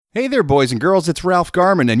Hey there, boys and girls. It's Ralph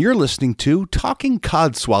Garman, and you're listening to Talking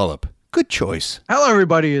Codswallop. Good choice. Hello,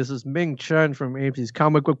 everybody. This is Ming Chen from AMC's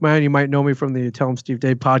Comic Book Man. You might know me from the Tell 'em Steve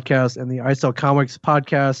Dave podcast and the I Sell Comics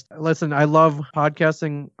podcast. Listen, I love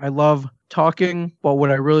podcasting. I love talking, but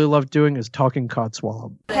what I really love doing is talking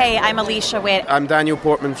Codswallop. Hey, I'm Alicia Witt. I'm Daniel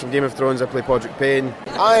Portman from Game of Thrones. I play Podrick Payne.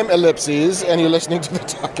 I'm Ellipses, and you're listening to the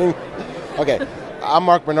Talking... Okay, I'm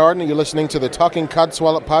Mark Bernard, and you're listening to the Talking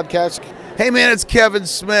Codswallop podcast. Hey man, it's Kevin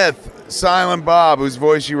Smith, Silent Bob, whose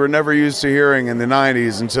voice you were never used to hearing in the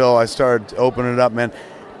 90s until I started opening it up, man.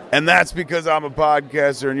 And that's because I'm a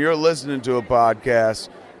podcaster and you're listening to a podcast,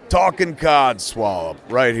 Talking Codswallop,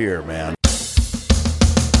 right here, man.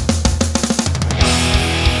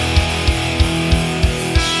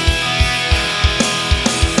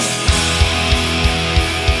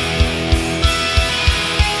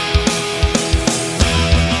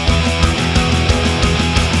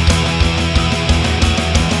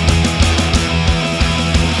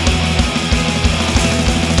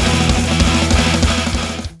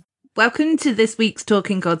 Welcome to this week's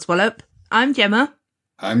Talking Codswallop. I'm Gemma.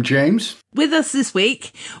 I'm James. With us this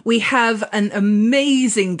week, we have an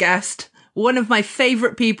amazing guest, one of my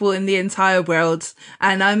favourite people in the entire world.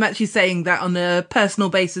 And I'm actually saying that on a personal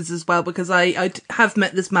basis as well, because I have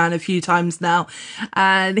met this man a few times now.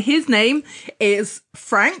 And his name is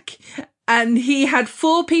Frank. And he had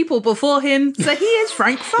 4 people before him, so he is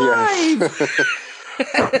Frank 5.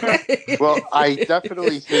 Well, I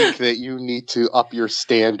definitely think that you need to up your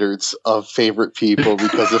standards of favorite people,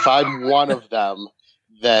 because if I'm one of them,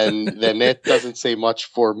 then that doesn't say much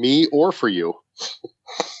for me or for you.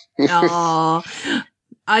 Aw,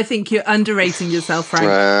 I think you're underrating yourself, Frank.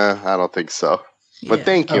 I don't think so. But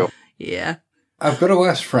thank you. Yeah. I've got to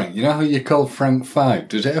ask Frank, you know how you call Frank 5?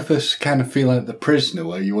 Does it ever kind of feel like The Prisoner,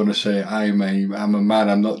 where you want to say, I'm a man,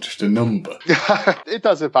 I'm not just a number? It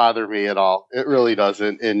doesn't bother me at all. It really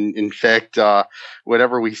doesn't. In fact,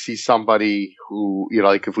 whenever we see somebody who, you know,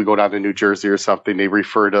 like if we go down to New Jersey or something, they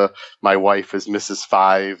refer to my wife as Mrs.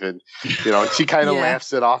 5, and, you know, she kind of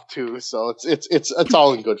laughs it off too. So it's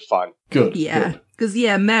all in good fun. Good. Yeah. Because,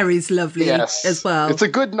 Mary's lovely as well. It's a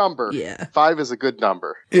good number. Yeah. 5 is a good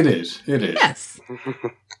number. It is. Yes.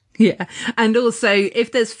 Yeah. And also,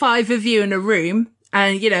 if there's 5 of you in a room,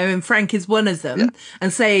 and, and Frank is one of them,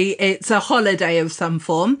 and say it's a holiday of some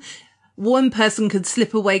form, one person could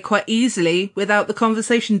slip away quite easily without the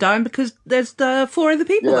conversation dying because there's 4 other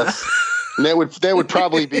people there. And that would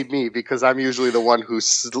probably be me, because I'm usually the one who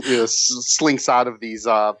slinks out of these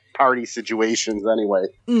party situations anyway.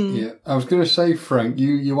 Yeah, I was going to say, Frank,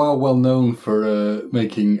 you are well known for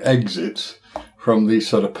making exits from these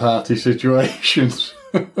sort of party situations.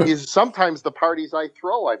 Sometimes the parties I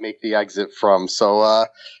throw, I make the exit from. So,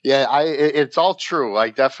 it's all true. I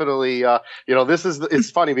definitely,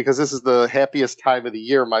 it's funny because this is the happiest time of the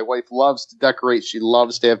year. My wife loves to decorate. She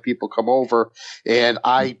loves to have people come over, and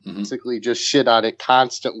I basically just shit on it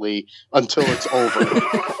constantly until it's over.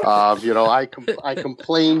 I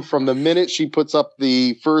complain from the minute she puts up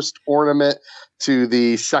the first ornament to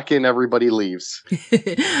the second everybody leaves.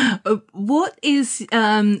 What is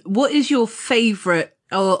your favorite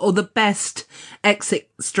or the best exit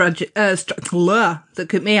strategy?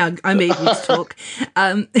 Look at me, I'm able to talk.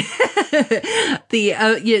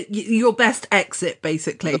 Your best exit,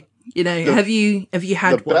 basically. Have you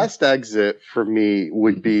had one? The best exit for me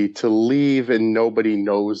would be to leave and nobody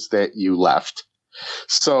knows that you left.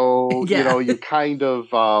 So, you kind of,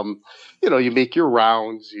 you make your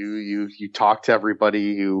rounds, you talk to everybody,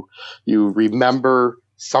 you remember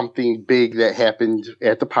something big that happened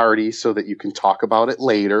at the party so that you can talk about it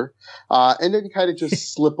later. And then you kind of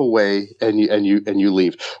just slip away and you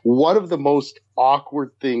leave. One of the most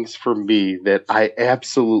awkward things for me that I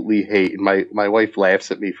absolutely hate, and my wife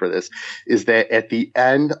laughs at me for this, is that at the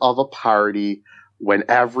end of a party, when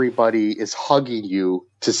everybody is hugging you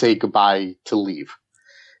to say goodbye to leave.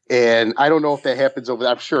 And I don't know if that happens over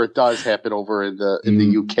there. I'm sure it does happen over in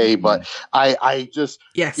the UK, but I just,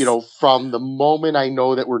 from the moment I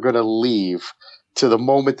know that we're going to leave to the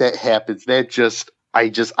moment that happens,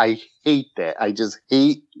 I hate that. I just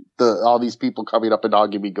hate all these people coming up and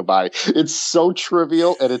hugging me goodbye. It's so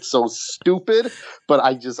trivial and it's so stupid, but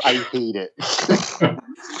I hate it.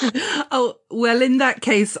 Oh, well, in that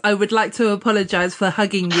case, I would like to apologize for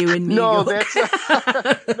hugging you in New York. That's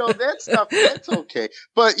okay.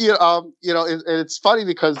 But, it's funny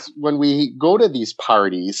because when we go to these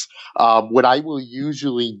parties, what I will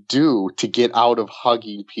usually do to get out of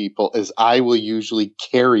hugging people is I will usually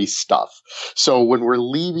carry stuff. So when we're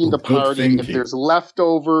leaving the party, if there's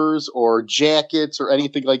leftovers, pullovers or jackets or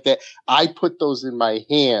anything like that, I put those in my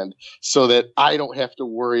hand so that I don't have to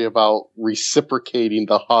worry about reciprocating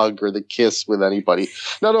the hug or the kiss with anybody.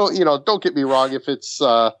 Now, don't get me wrong. If it's,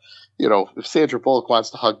 if Sandra Bullock wants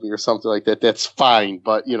to hug me or something like that, that's fine.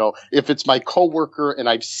 But, if it's my coworker and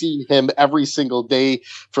I've seen him every single day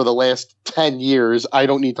for the last 10 years, I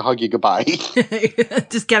don't need to hug you goodbye.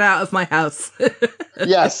 Just get out of my house.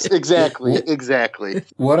 Yes, exactly.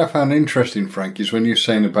 What I found interesting, Frank, is when you're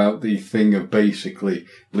saying about the thing of basically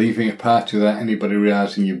leaving a party without anybody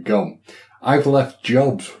realizing you've gone. I've left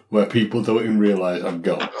jobs where people don't even realize I've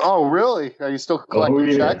gone. Oh, really? Are you still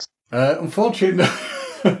collecting checks? Unfortunately,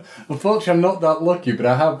 I'm not that lucky, but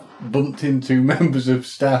I have bumped into members of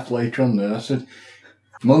staff later on there. I said,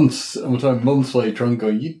 months later on,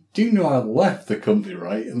 going, you do know I left the company,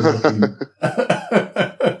 right? And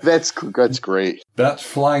That's great. That's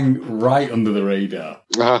flying right under the radar.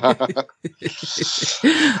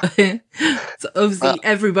 So obviously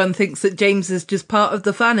everyone thinks that James is just part of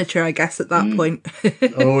the furniture, I guess, at that point.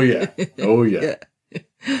 Oh yeah.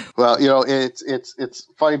 Well, it's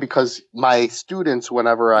funny because my students,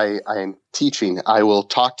 whenever I'm teaching, I will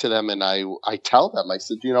talk to them and I tell them, I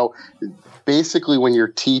said, basically when you're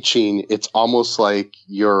teaching, it's almost like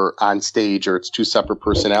you're on stage or it's two separate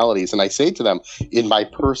personalities. And I say to them, in my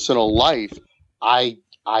personal life, I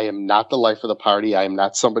am not the life of the party. I am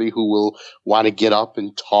not somebody who will want to get up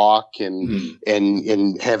and talk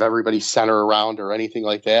and have everybody center around or anything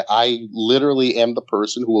like that. I literally am the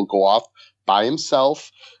person who will go off by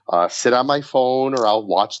himself, sit on my phone, or I'll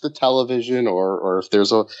watch the television, or if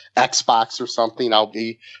there's a Xbox or something, I'll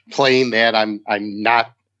be playing that. I'm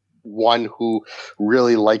not one who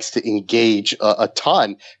really likes to engage a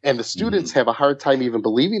ton. And the students have a hard time even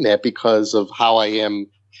believing that because of how I am,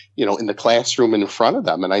 in the classroom and in front of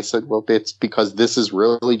them. And I said, well, it's because this is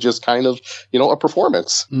really just kind of, a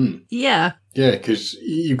performance. Yeah. Yeah, because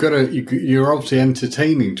you're obviously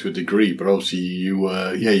entertaining to a degree, but obviously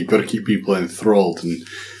you've got to keep people enthralled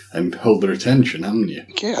and hold their attention, haven't you?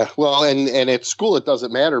 Yeah. Well, and at school it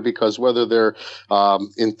doesn't matter because whether they're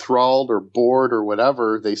enthralled or bored or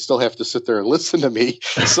whatever, they still have to sit there and listen to me.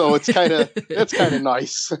 So it's kind of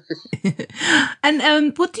nice.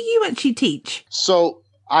 And what do you actually teach? So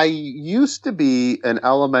I used to be an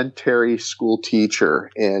elementary school teacher,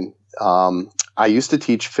 and I used to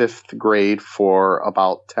teach 5th grade for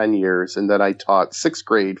about 10 years, and then I taught 6th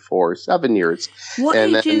grade for 7 years. What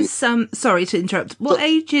age is, sorry to interrupt, what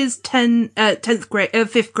age is 10th grade,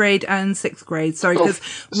 5th grade and 6th grade? Sorry, because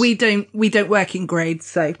we don't work in grades,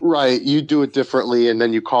 so. Right, you do it differently, and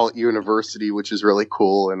then you call it university, which is really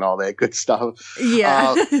cool and all that good stuff.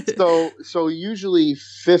 Yeah. So usually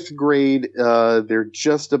 5th grade, they're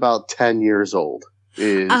just about 10 years old.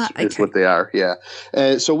 Is what they are, yeah.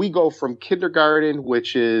 And so we go from kindergarten,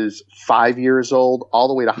 which is 5 years old, all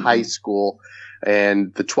the way to high school.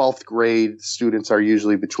 And the 12th grade students are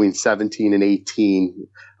usually between 17 and 18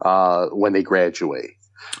 when they graduate.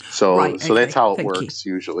 So that's how it works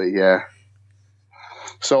usually, yeah.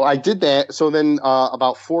 So I did that. So then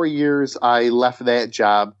about 4 years, I left that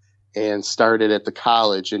job and started at the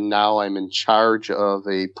college. And now I'm in charge of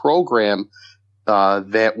a program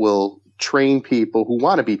that will train people who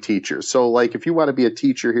want to be teachers. So like if you want to be a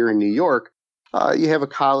teacher here in New York, you have a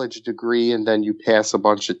college degree and then you pass a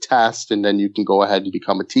bunch of tests and then you can go ahead and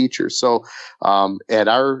become a teacher. So at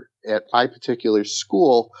my particular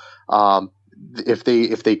school, if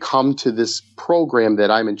they come to this program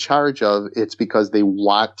that I'm in charge of, it's because they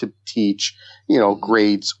want to teach,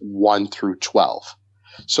 grades 1 through 12.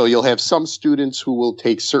 So you'll have some students who will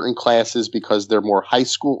take certain classes because they're more high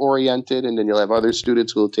school oriented, and then you'll have other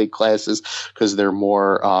students who will take classes because they're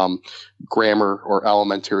more grammar or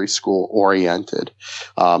elementary school oriented.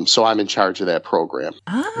 So I'm in charge of that program.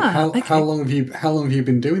 How long have you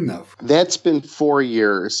been doing that for? That's been 4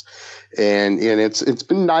 years, and it's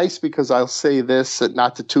been nice because I'll say this,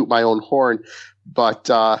 not to toot my own horn, but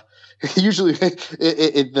usually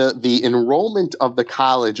the enrollment of the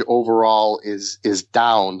college overall is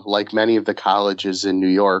down, like many of the colleges in New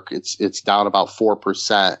York. It's down about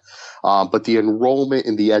 4%. But the enrollment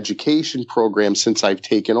in the education program since I've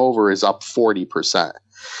taken over is up 40%.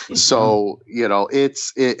 So,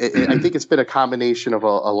 I think it's been a combination of a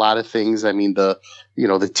lot of things. I mean, the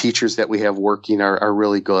teachers that we have working are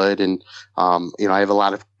really good. And, I have a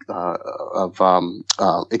lot of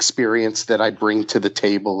experience that I bring to the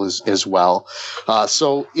table as well.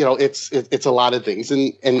 So, it's a lot of things,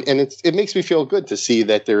 and it makes me feel good to see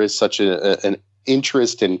that there is such an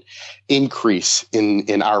interest and increase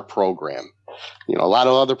in our program. A lot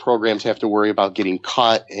of other programs have to worry about getting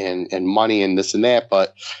cut and money and this and that,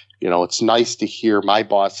 but It's nice to hear my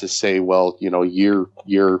bosses say, well,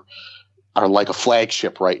 you're are like a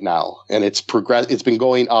flagship right now, and it's been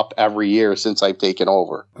going up every year since I've taken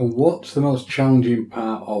over. And what's the most challenging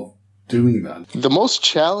part of doing that? The most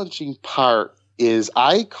challenging part is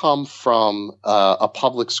I come from a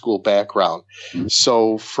public school background. Mm-hmm.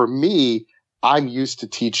 So for me, I'm used to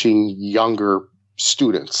teaching younger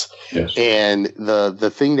students. Yes. And the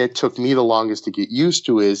thing that took me the longest to get used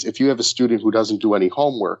to is if you have a student who doesn't do any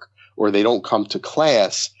homework or they don't come to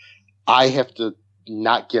class, I have to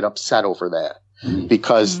not get upset over that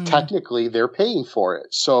because technically they're paying for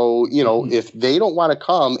it. So, if they don't want to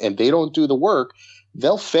come and they don't do the work,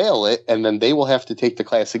 they'll fail it and then they will have to take the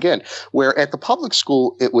class again. Where at the public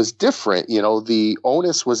school, it was different. The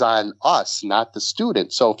onus was on us, not the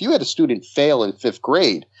student. So if you had a student fail in 5th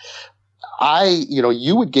grade,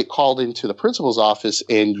 you would get called into the principal's office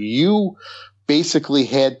and you basically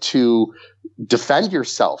had to defend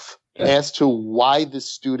yourself as to why the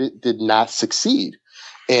student did not succeed.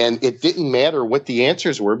 And it didn't matter what the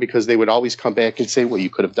answers were because they would always come back and say, well, you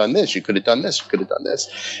could have done this, you could have done this, you could have done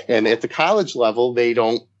this. And at the college level, they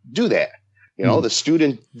don't do that. The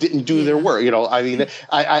student didn't do their work.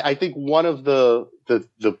 I think one of the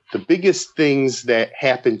biggest things that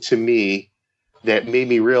happened to me that made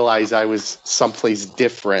me realize I was someplace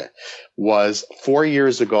different was 4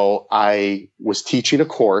 years ago, I was teaching a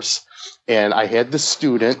course and I had the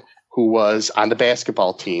student who was on the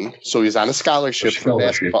basketball team. So he was on a scholarship for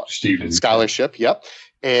basketball. Scholarship, yep.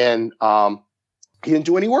 And he didn't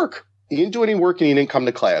do any work. And he didn't come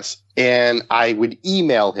to class. And I would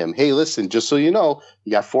email him, hey, listen, just so you know,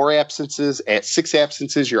 you got 4 absences. At 6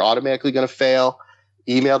 absences, you're automatically going to fail.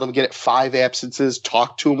 Emailed him, get it 5 absences,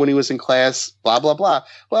 talked to him when he was in class, blah, blah, blah.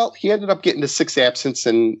 Well, he ended up getting to 6 absences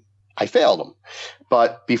and I failed him.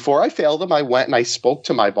 But before I failed him, I went and I spoke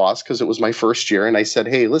to my boss because it was my first year. And I said,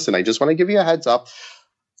 hey, listen, I just want to give you a heads up.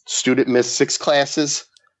 Student missed 6 classes.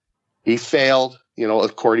 He failed,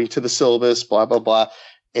 according to the syllabus, blah, blah, blah.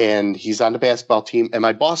 And he's on the basketball team. And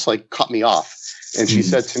my boss cut me off. And she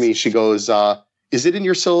said to me, she goes, is it in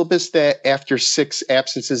your syllabus that after 6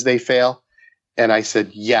 absences, they fail? And I said,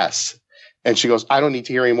 yes. And she goes, I don't need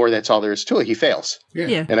to hear any more. That's all there is to it. He fails.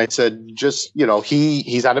 Yeah. And I said, just,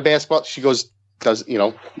 he's on a basketball. She goes, he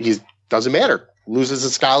doesn't matter. Loses a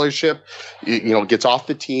scholarship, gets off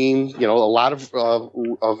the team. A lot of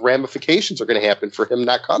ramifications are going to happen for him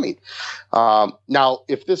not coming. Now,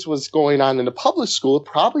 if this was going on in a public school, it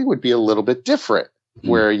probably would be a little bit different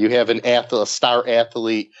where you have a star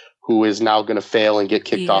athlete who is now going to fail and get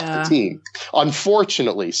kicked off the team,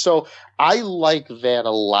 unfortunately. So I like that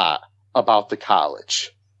a lot about the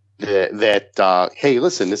college that hey,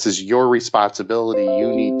 listen, this is your responsibility.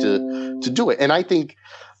 You need to do it. And I think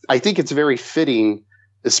it's very fitting,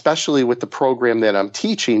 especially with the program that I'm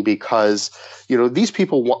teaching, because, these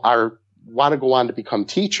people want to go on to become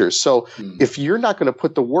teachers. So if you're not going to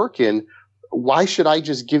put the work in, why should I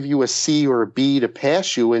just give you a C or a B to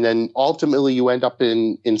pass you? And then ultimately you end up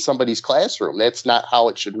in somebody's classroom. That's not how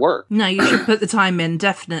it should work. No, you should put the time in,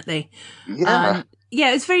 definitely. Yeah.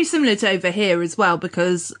 Yeah, it's very similar to over here as well,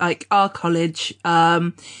 because our college,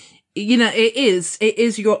 it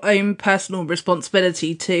is your own personal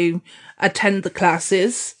responsibility to attend the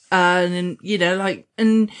classes and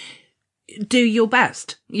do your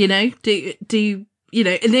best, and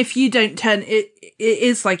if you don't turn it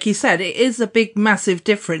is like you said, it is a big, massive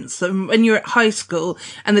difference. When you're at high school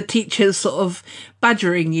and the teacher's sort of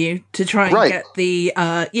badgering you to try and get the,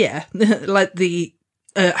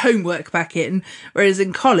 homework back in. Whereas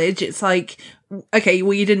in college, it's like, okay,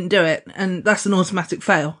 well, you didn't do it. And that's an automatic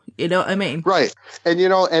fail. You know what I mean? Right. And,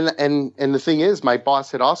 and the thing is, my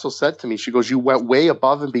boss had also said to me, she goes, you went way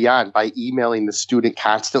above and beyond by emailing the student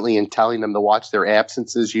constantly and telling them to watch their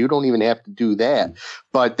absences. You don't even have to do that.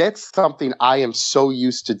 But that's something I am so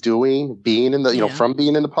used to doing, being in the, from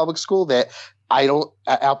being in the public school, that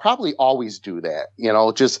I'll probably always do that,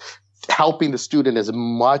 just helping the student as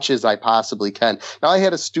much as I possibly can. Now, I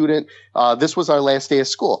had a student, this was our last day of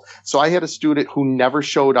school. So I had a student who never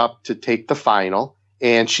showed up to take the final,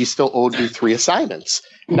 and she still owed me 3 assignments.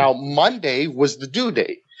 Now, Monday was the due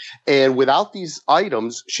date. And without these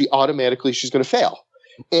items, she's going to fail.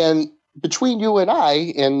 And between you and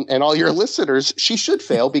I and all your listeners, she should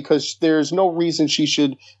fail because there's no reason she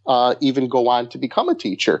should even go on to become a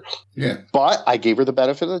teacher. Yeah. But I gave her the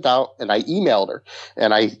benefit of the doubt, and I emailed her.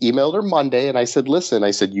 And I emailed her Monday, and I said, listen,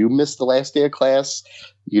 you missed the last day of class.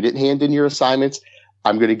 You didn't hand in your assignments.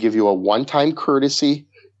 I'm going to give you a one-time courtesy.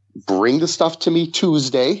 Bring the stuff to me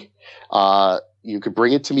Tuesday. You could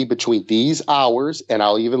bring it to me between these hours, and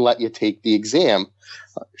I'll even let you take the exam.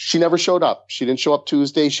 She never showed up. She didn't show up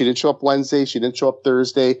Tuesday. She didn't show up Wednesday. She didn't show up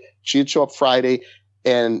Thursday. She didn't show up Friday.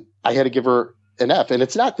 And I had to give her an F. And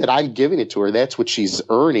it's not that I'm giving it to her. That's what she's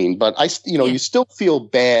earning. But you still feel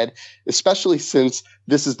bad, especially since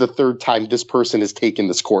this is the third time this person has taken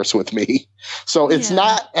this course with me. So it's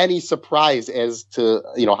not any surprise as to,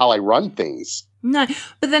 how I run things. No,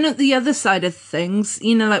 but then at the other side of things,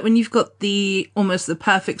 like when you've got almost the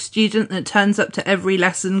perfect student that turns up to every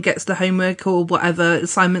lesson, gets the homework or whatever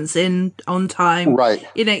assignments in on time. Right.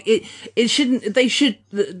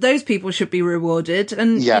 Those people should be rewarded.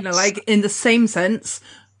 And, like in the same sense,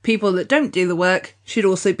 people that don't do the work should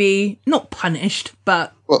also be not punished,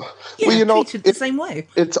 but treated the same way.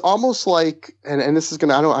 It's almost like, and this is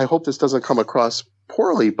I hope this doesn't come across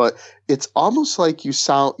poorly, but it's almost like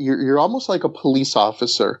you're almost like a police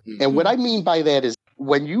officer. Mm-hmm. And what I mean by that is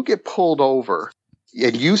when you get pulled over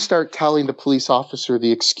and you start telling the police officer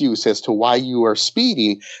the excuse as to why you are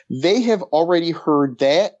speeding, they have already heard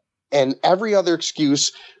that and every other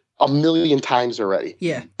excuse a million times already.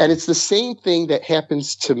 Yeah. And it's the same thing that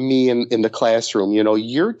happens to me in the classroom.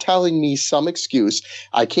 You're telling me some excuse.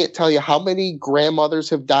 I can't tell you how many grandmothers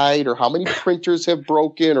have died or how many printers have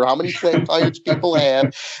broken or how many flat tires people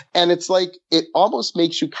have. And it's like, it almost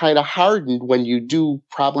makes you kind of hardened when you do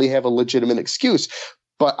probably have a legitimate excuse.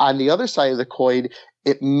 But on the other side of the coin,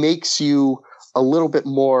 it makes you a little bit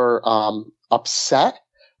more upset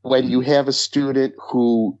when you have a student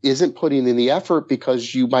who isn't putting in the effort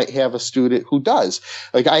because you might have a student who does.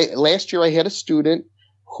 Like last year I had a student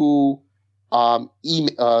who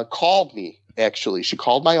called me, actually. She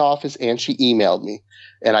called my office and she emailed me.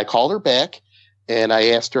 And I called her back and I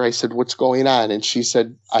asked her, I said, what's going on? And she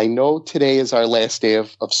said, I know today is our last day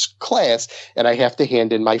of class and I have to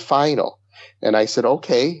hand in my final. And I said,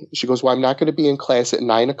 okay. She goes, well, I'm not going to be in class at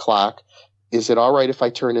 9:00. Is it all right if I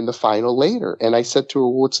turn in the final later? And I said to her,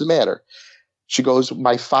 what's the matter? She goes,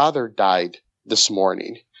 my father died this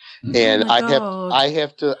morning. And I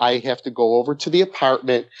have to go over to the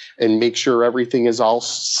apartment and make sure everything is all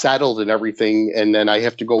settled and everything. And then I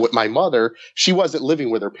have to go with my mother. She wasn't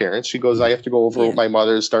living with her parents. She goes, I have to go over with my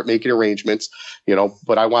mother and start making arrangements,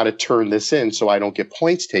 but I want to turn this in so I don't get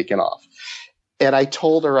points taken off. And I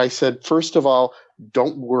told her, I said, first of all,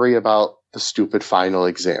 don't worry about the stupid final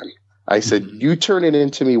exam. I said, you turn it in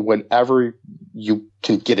to me whenever you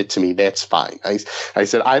can get it to me. That's fine. I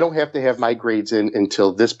said, I don't have to have my grades in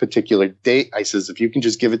until this particular date. I says, if you can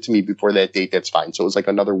just give it to me before that date, that's fine. So it was like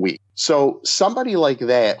another week. So somebody like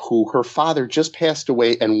that, who her father just passed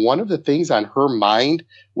away, and one of the things on her mind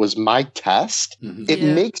was my test. Mm-hmm.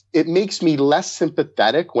 It makes me less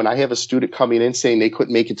sympathetic when I have a student coming in saying they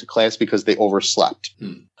couldn't make it to class because they overslept.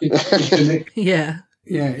 Yeah.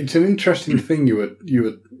 Yeah, it's an interesting thing you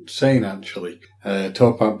were saying, actually.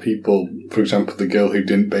 Talk about people, for example, the girl who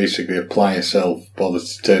didn't basically apply herself, bother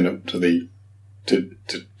to turn up to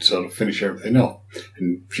sort of finish everything off.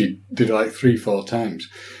 And she did it like 3-4 times.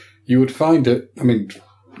 You would find it,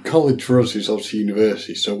 college for us is obviously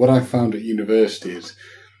university. So what I found at university is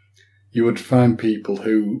you would find people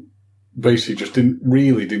who basically just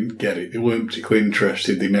didn't get it. They weren't particularly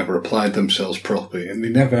interested. They never applied themselves properly, and they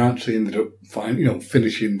never actually ended up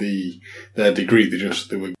finishing their degree.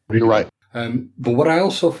 They were right. But what I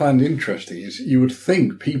also find interesting is you would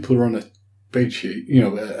think people are on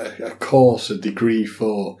a course, a degree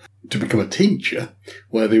to become a teacher,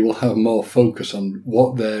 where they will have more focus on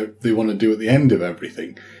what they want to do at the end of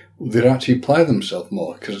everything. They'd actually apply themselves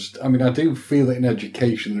more, because I do feel that in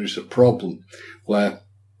education there is a problem where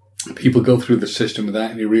people go through the system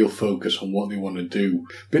without any real focus on what they want to do.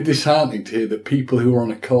 A bit disheartening to hear that people who are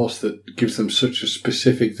on a course that gives them such a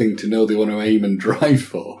specific thing to know they want to aim and drive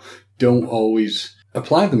for don't always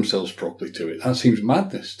apply themselves properly to it. That seems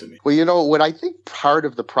madness to me. Well, what I think part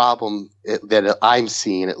of the problem that I'm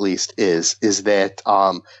seeing, at least, is that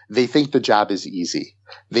they think the job is easy.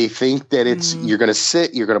 They think that you're going to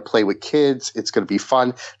sit, you're going to play with kids, it's going to be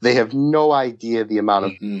fun. They have no idea the amount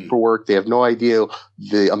of work. They have no idea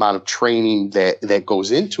the amount of training that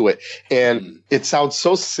goes into it. And it sounds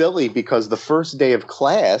so silly because the first day of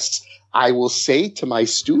class, I will say to my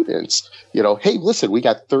students, hey, listen, we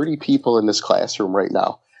got 30 people in this classroom right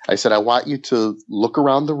now. I said, I want you to look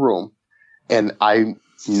around the room, and I'm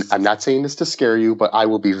not saying this to scare you, but I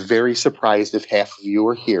will be very surprised if half of you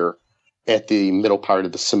are here at the middle part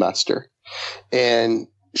of the semester. And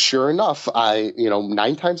sure enough,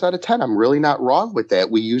 9 times out of 10, I'm really not wrong with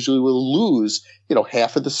that. We usually will lose,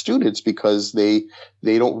 half of the students because they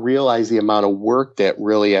don't realize the amount of work that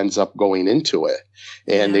really ends up going into it.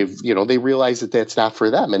 And they realize that that's not for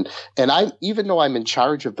them. And I, even though I'm in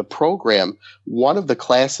charge of the program, one of the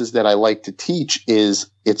classes that I like to teach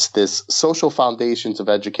it's this Social Foundations of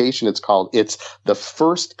Education. It's the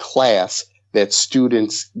first class that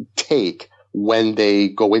students take when they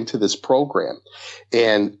go into this program.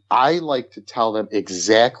 And I like to tell them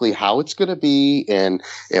exactly how it's going to be and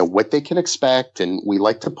what they can expect. And we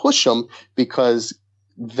like to push them because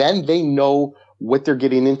then they know what they're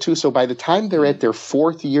getting into. So by the time they're at their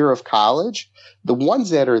 4th year of college, the ones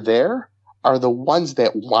that are there are the ones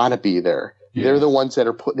that want to be there. Yeah. They're the ones that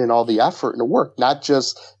are putting in all the effort and the work, not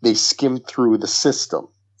just they skim through the system,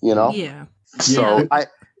 Yeah. So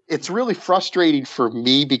it's really frustrating for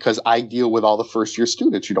me because I deal with all the first year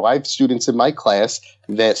students. I have students in my class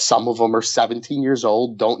that some of them are 17 years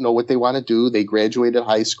old, don't know what they want to do. They graduated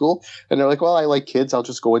high school and they're like, well, I like kids. I'll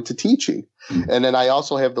just go into teaching. Mm-hmm. And then I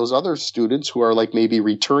also have those other students who are like maybe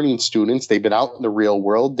returning students. They've been out in the real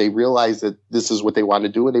world. They realize that this is what they want to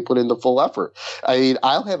do and they put in the full effort. I mean,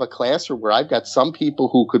 I'll have a classroom where I've got some people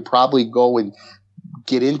who could probably go and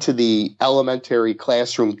get into the elementary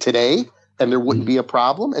classroom today and there wouldn't be a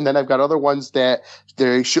problem. And then I've got other ones that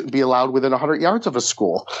they shouldn't be allowed within 100 yards of a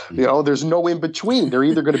school. There's no in between. They're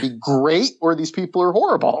either going to be great or these people are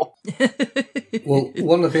horrible. Well,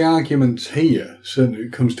 one of the arguments here, certainly when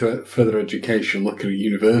it comes to further education, looking at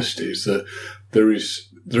universities, that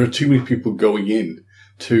there are too many people going in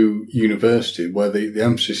to university where the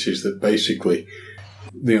emphasis is that basically,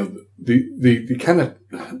 the kind of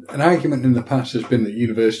an argument in the past has been that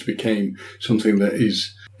university became something that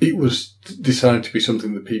it was decided to be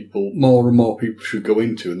something that more and more people should go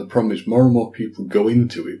into. And the problem is more and more people go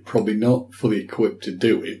into it, probably not fully equipped to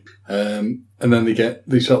do it. And then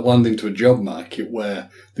they start of land into a job market where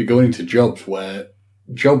they're going into jobs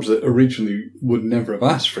that originally would never have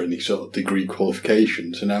asked for any sort of degree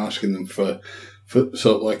qualifications, and now asking them for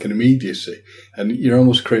sort of like an immediacy. And you're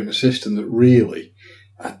almost creating a system that really,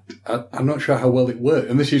 I'm not sure how well it works.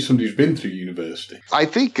 And this is somebody who's been through university. I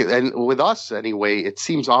think, and with us anyway, it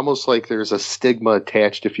seems almost like there's a stigma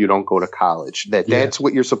attached if you don't go to college. That's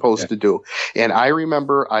what you're supposed to do. And I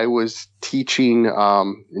remember I was teaching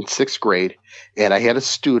in 6th grade, and I had a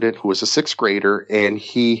student who was a 6th grader, and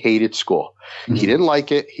he hated school. Mm-hmm. He didn't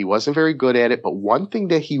like it. He wasn't very good at it. But one thing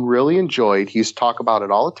that he really enjoyed, he used to talk about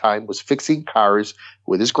it all the time, was fixing cars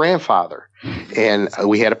with his grandfather. And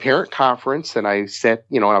we had a parent conference, and I said,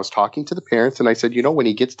 and I was talking to the parents, and I said, when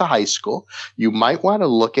he gets to high school, you might want to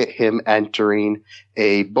look at him entering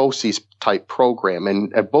a BOCES type program.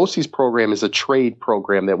 And a BOCES program is a trade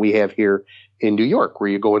program that we have here in New York, where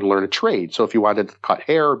you go and learn a trade. So if you wanted to cut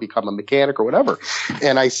hair or become a mechanic or whatever.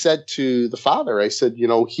 And I said to the father, I said,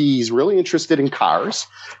 he's really interested in cars.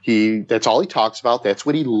 That's all he talks about. That's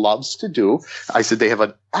what he loves to do. I said, they have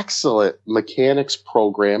an excellent mechanics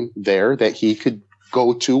program there that he could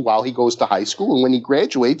go to while he goes to high school. And when he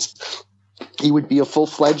graduates, he would be a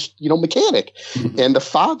full-fledged, mechanic. Mm-hmm. And the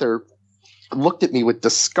father looked at me with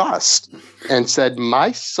disgust and said,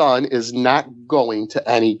 my son is not going to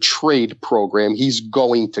any trade program. He's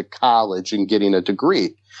going to college and getting a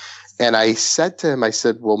degree. And I said to him,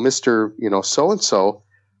 well, Mr. So-and-so,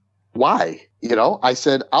 why? I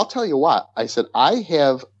said, I'll tell you what. I said, I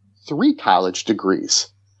have 3 college degrees.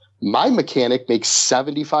 My mechanic makes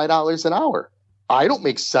 $75 an hour. I don't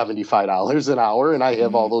make $75 an hour, and I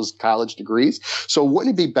have all those college degrees. So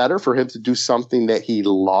wouldn't it be better for him to do something that he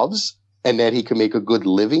loves and that he can make a good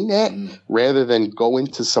living at, rather than go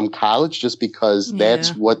into some college just because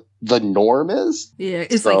that's what the norm is? Yeah,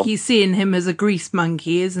 it's like he's seeing him as a grease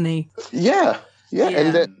monkey, isn't he? Yeah.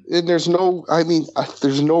 And there's no,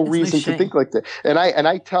 there's no reason to think like that. And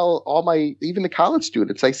I tell even the college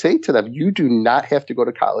students, I say to them, you do not have to go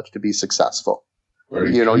to college to be successful.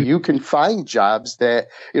 You can find jobs that,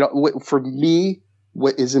 for me,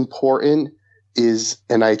 what is important is,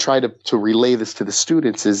 and I try to relay this to the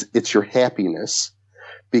students, is it's your happiness.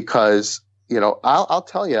 Because, I'll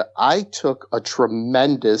tell you, I took a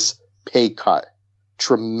tremendous pay cut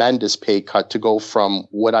to go from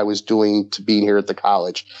what I was doing to being here at the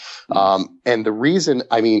college. And the reason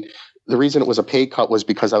it was a pay cut was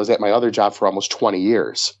because I was at my other job for almost 20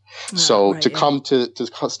 years. Come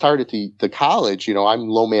to start at the college, I'm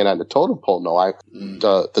low man on the totem pole. No,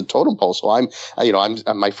 the totem pole. So I'm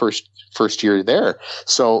my first year there.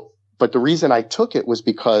 So, but the reason I took it was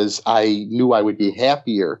because I knew I would be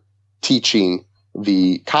happier teaching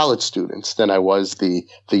the college students than I was the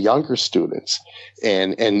younger students.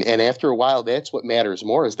 And after a while, that's what matters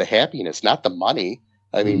more, is the happiness, not the money.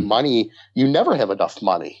 I mean, money, you never have enough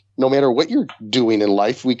money. No matter what you're doing in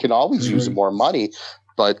life, we can always use more money.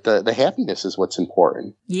 But the happiness is what's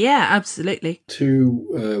important. Yeah, absolutely.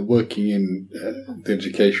 To working in the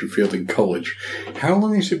education field in college, how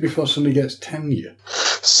long is it before somebody gets tenure?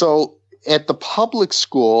 So at the public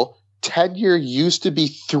school, tenure used to be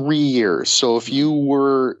 3 years. So if you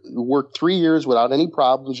worked 3 years without any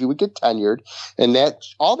problems, you would get tenured. And that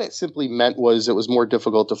all that simply meant was it was more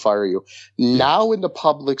difficult to fire you. Now in the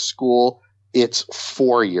public school, it's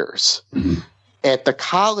 4 years. Mm-hmm. At the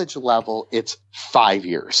college level, it's 5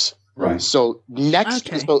 years. Right. So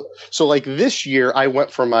so like this year, I went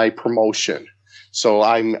for my promotion. So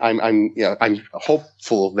I'm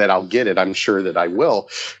hopeful that I'll get it. I'm sure that I will.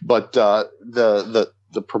 But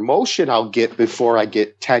the promotion I'll get before I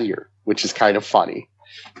get tenure, which is kind of funny.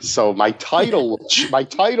 So my title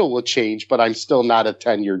will change, but I'm still not a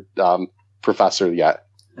tenured professor yet.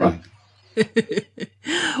 Right.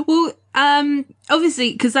 Well,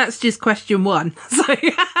 obviously, because that's just question one. So,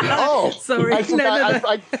 sorry. I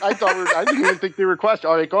thought I didn't even think they were questions.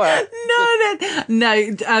 All right, go ahead.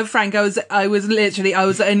 No, Frank. I was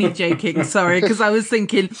only joking. Sorry, because I was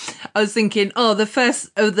thinking. Oh, the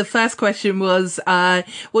first question was,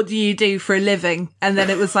 what do you do for a living? And then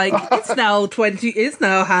it was like, it's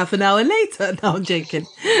now half an hour later. No, I'm joking.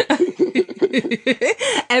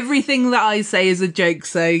 Everything that I say is a joke,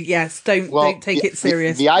 so yes, don't take it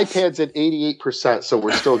serious. The iPad's at 88%, so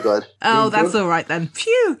we're still good. Oh, that's all right then.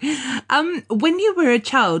 Phew. When you were a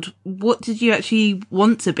child, what did you actually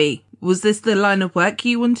want to be? Was this the line of work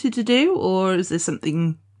you wanted to do, or is this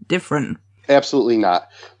something different? Absolutely not.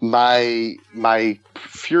 My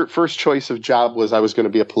first choice of job was I was going to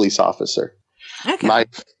be a police officer. Okay.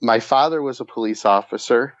 My father was a police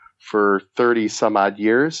officer for 30 some odd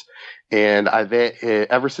years. And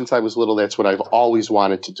ever since I was little, that's what I've always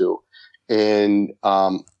wanted to do. And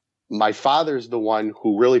my father's the one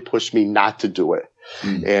who really pushed me not to do it.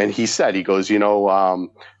 And he goes,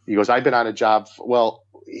 I've been on a job. Well,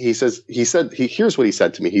 here's what he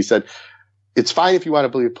said to me. He said, it's fine if you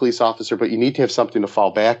want to be a police officer, but you need to have something to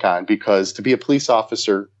fall back on, because to be a police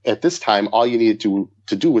officer at this time, all you needed to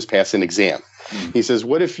do was pass an exam. He says,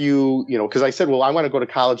 what if because I said, well, I want to go to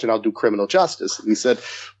college and I'll do criminal justice. And he said,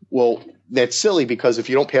 well, that's silly, because if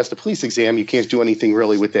you don't pass the police exam, you can't do anything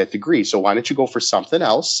really with that degree. So why don't you go for something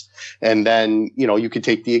else? And then, you could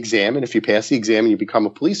take the exam. And if you pass the exam and you become a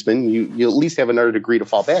policeman, you at least have another degree to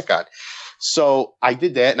fall back on. So I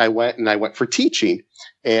did that, and I went for teaching,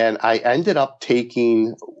 and I ended up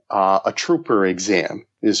taking a trooper exam,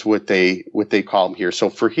 is what they call them here. So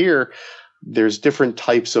for here, there's different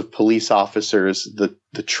types of police officers.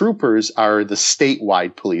 The troopers are the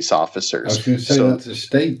statewide police officers. I was going to say that's a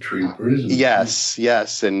state trooper, isn't it?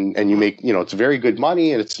 Yes. And you make, it's very good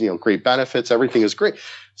money, and it's, great benefits. Everything is great.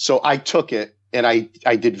 So I took it, and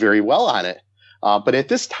I did very well on it. But at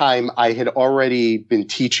this time, I had already been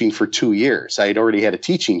teaching for 2 years. I had already had a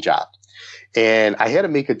teaching job, and I had to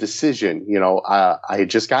make a decision. I had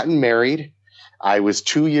just gotten married. I was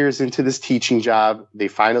 2 years into this teaching job. They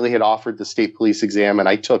finally had offered the state police exam, and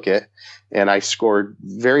I took it, and I scored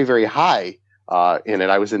very, very high in it.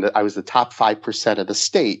 I was the top 5% of the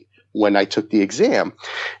state when I took the exam.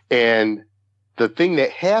 And the thing that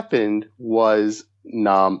happened was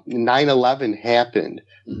 9/11 happened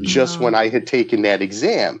just when I had taken that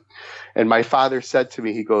exam. And my father said to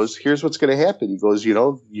me, he goes, here's what's going to happen. He goes,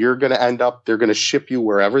 you're going to end up, they're going to ship you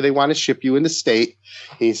wherever they want to ship you in the state.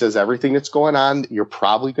 He says, everything that's going on, you're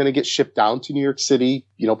probably going to get shipped down to New York City,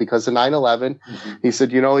 because of 9/11. Mm-hmm. He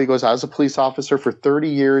said, he goes, I was a police officer for 30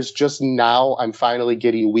 years. Just now I'm finally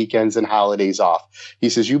getting weekends and holidays off. He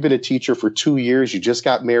says, you've been a teacher for 2 years. You just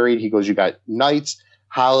got married. He goes, you got nights,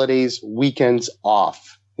 holidays, weekends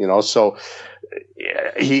off, so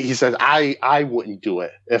he says, I wouldn't do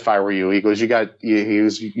it if I were you. He goes, you got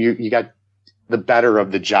the better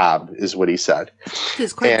of the job, is what he said.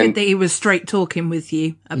 It's quite good that he was straight talking with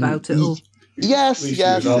you about it all. Yes.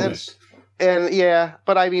 And yeah,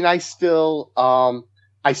 but I mean, I still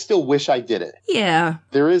wish I did it. Yeah.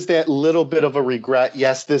 There is that little bit of a regret.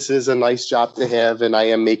 Yes, this is a nice job to have, and I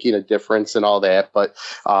am making a difference and all that. But,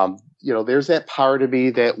 there's that part of me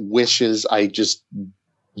that wishes I just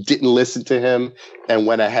didn't listen to him and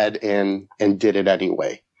went ahead and did it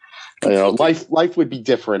anyway. Life would be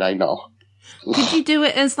different, I know. Could you do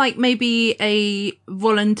it as like maybe a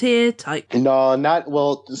volunteer type? No, not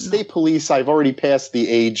well. The state police, I've already passed the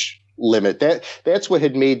age limit. That's what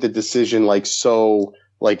had made the decision so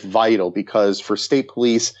vital, because for state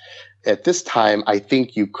police, at this time, I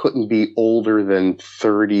think you couldn't be older than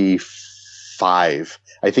 35.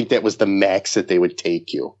 I think that was the max that they would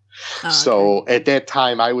take you. Oh, so at that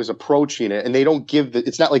time I was approaching it, and they don't give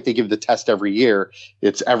it's not like they give the test every year.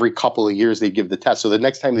 It's every couple of years they give the test. So the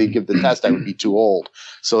next time they give the test, I would be too old.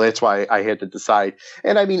 So that's why I had to decide.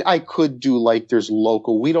 And I mean, I could do like there's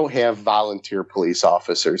local, we don't have volunteer police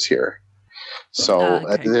officers here. So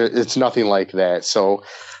it's nothing like that. So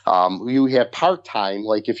you have part-time,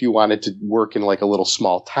 like if you wanted to work in like a little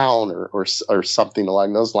small town or something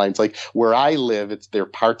along those lines, like where I live, they're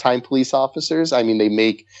part-time police officers. I mean, they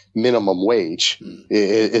make minimum wage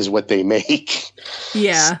is what they make.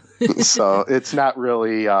 Yeah. So it's not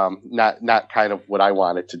really, not kind of what I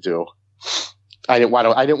wanted to do. I didn't want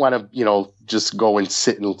to, just go and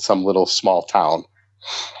sit in some little small town.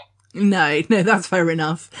 No, that's fair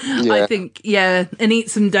enough. Yeah. I think, and eat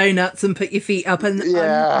some donuts and put your feet up. And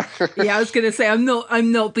I was going to say, I'm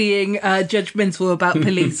not being judgmental about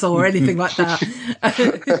police or anything like that.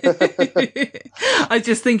 I was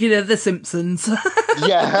just thinking of The Simpsons.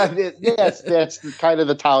 Yes, that's kind of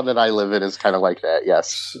the town that I live in is kind of like that.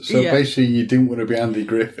 Yes. So basically, you didn't want to be Andy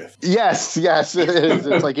Griffith. Yes, it is.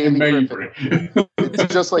 It's like Andy Griffith.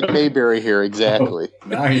 It's just like Mayberry here, exactly. Oh,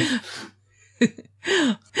 nice.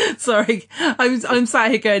 Sorry, I'm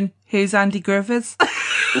sat here going, who's Andy Griffiths?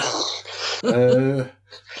 You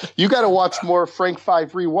got to watch more Frank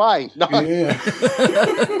 5 Rewind. No. Yeah.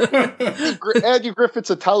 Andy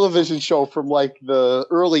Griffith's a television show from like the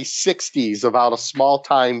early 60s about a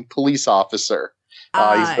small-time police officer.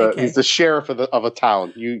 He's the sheriff of a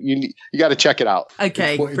town. You got to check it out.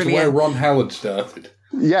 Okay, it's where Ron Howard started.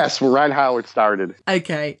 Yes, where Ron Howard started.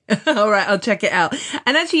 Okay. All right, I'll check it out.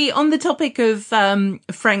 And actually, on the topic of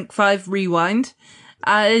Frank 5 Rewind,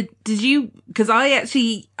 did you... Because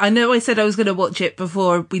I know I said I was going to watch it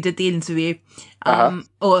before we did the interview, or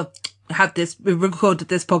recorded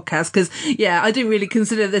this podcast, because, I didn't really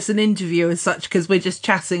consider this an interview as such, because we're just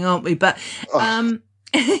chatting, aren't we? But, I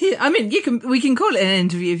mean, we can call it an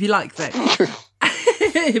interview if you like, though.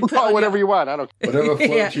 Whatever you want. I don't care. Whatever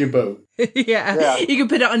floats your boat. Yeah. You can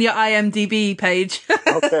put it on your IMDb page.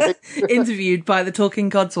 Okay. Interviewed by the Talking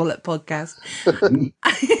Codswallop podcast.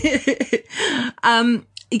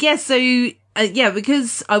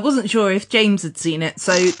 Because I wasn't sure if James had seen it,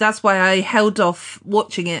 so that's why I held off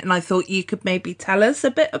watching it, and I thought you could maybe tell us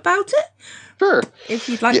a bit about it. Sure. If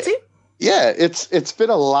you'd like to. Yeah, it's been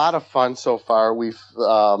a lot of fun so far.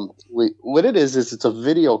 What it is it's a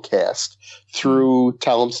video cast through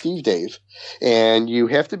Tell 'em Steve Dave, and you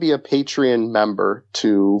have to be a Patreon member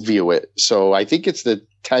to view it. So I think it's the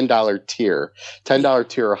 $10 tier. $10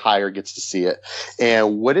 tier or higher gets to see it.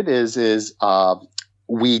 And what it is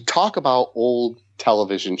we talk about old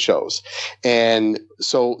television shows. And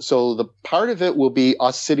so the part of it will be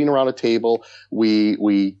us sitting around a table.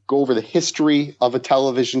 We go over the history of a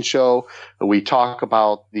television show. We talk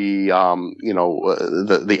about the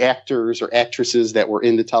actors or actresses that were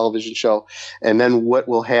in the television show. And then what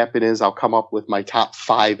will happen is I'll come up with my top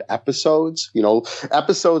 5 episodes,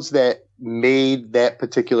 episodes that made that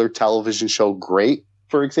particular television show great,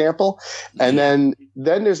 for example. And then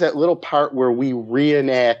there's that little part where we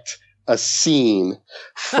reenact a scene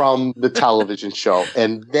from the television show,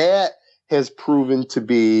 and that has proven to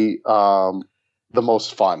be the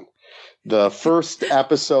most fun. The first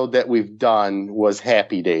episode that we've done was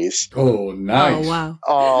Happy Days. Oh, nice! Oh, wow!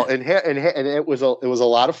 Oh, and it was a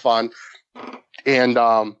lot of fun, and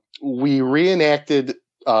we reenacted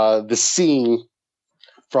the scene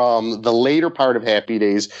from the later part of Happy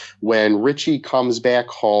Days when Richie comes back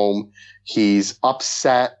home. He's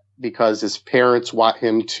upset because his parents want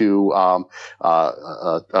him to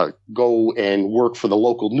go and work for the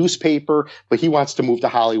local newspaper, but he wants to move to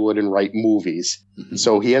Hollywood and write movies. Mm-hmm.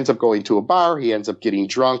 So he ends up going to a bar. He ends up getting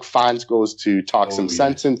drunk. Fonz goes to talk some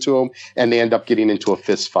sense into him, and they end up getting into a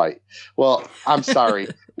fist fight. Well, I'm sorry.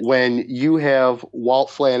 When you have Walt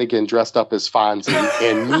Flanagan dressed up as Fonzie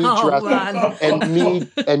and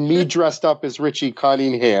me dressed up as Richie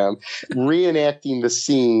Cunningham, reenacting the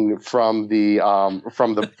scene from the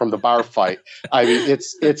bar fight, I mean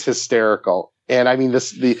it's hysterical. And I mean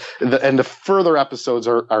the further episodes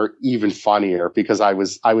are even funnier because I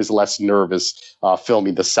was less nervous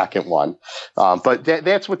filming the second one. But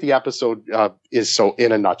that's what the episode is. So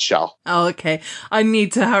in a nutshell. Oh, okay. I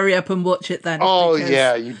need to hurry up and watch it then. Oh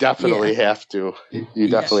yeah, you definitely have to. You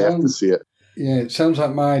definitely have to see it. Yeah, it sounds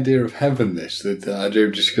like my idea of heaven. That I do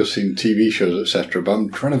discussing TV shows, etc. But I'm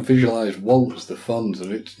trying to visualize Walt as the Fonz,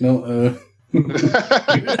 and it's not.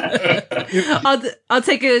 I'll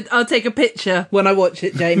take a picture when I watch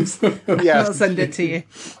it, James. Yes. I'll send it to you.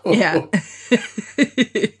 Yeah.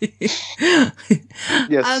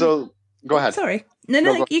 Yes. So go ahead. Sorry.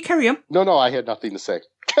 No, you carry on. No, I had nothing to say.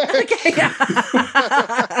 Okay.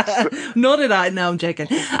 Nor did I. No, I'm joking.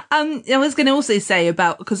 I was going to also say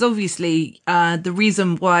about, because obviously, the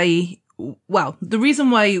reason why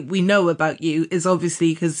we know about you is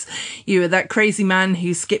obviously because you were that crazy man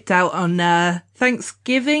who skipped out on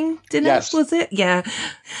Thanksgiving dinner, Yes. was it? Yeah.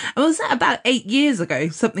 And was that about 8 years ago?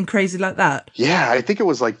 Something crazy like that? Yeah, I think it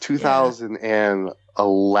was like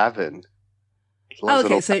 2011. Oh,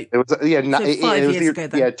 okay, so it was 5 years ago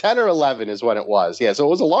then. Yeah, 10 or 11 is when it was. Yeah, so it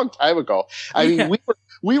was a long time ago. I mean,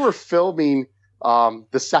 we were filming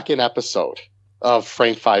the second episode of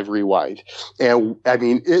Frank 5 Rewind, and I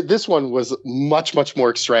mean, this one was much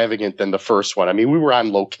more extravagant than the first one. I mean, we were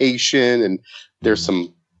on location, and there's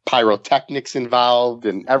some pyrotechnics involved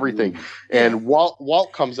and everything. And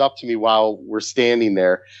Walt comes up to me while we're standing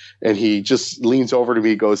there, and he just leans over to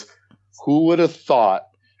me and goes, "Who would have thought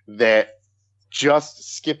that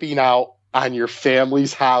just skipping out on your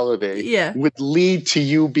family's holiday would lead to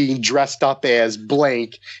you being dressed up as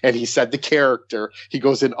blank?" And he said the character. He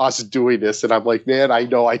goes, "And us doing this." And I'm like, man, I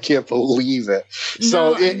know, I can't believe it.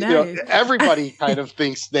 So everybody kind of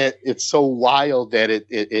thinks that it's so wild that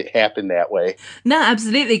it happened that way. No,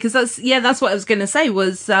 absolutely, because that's what I was going to say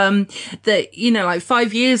was that, you know, like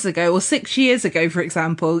 5 years ago or 6 years ago, for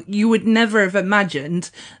example, you would never have imagined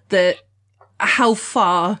that how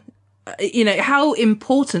far, you know, how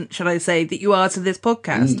important, should I say, that you are to this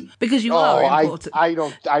podcast, because you are important. I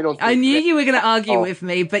don't. I knew you were going to argue with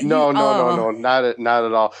me, but no, not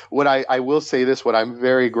at all. What I will say this: what I'm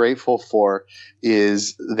very grateful for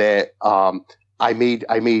is that I made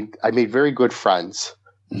very good friends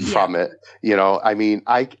from it. You know, I mean,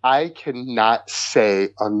 I cannot say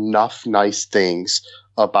enough nice things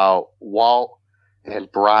about Walt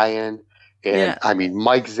and Brian. And I mean,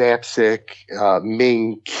 Mike Zapsik,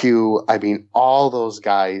 Ming Q, I mean, all those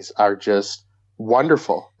guys are just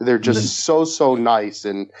wonderful. They're just so nice.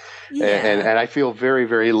 And I feel very,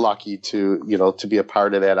 very lucky to be a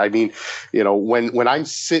part of that. I mean, you know, when I'm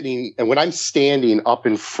sitting and when I'm standing up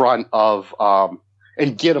in front of,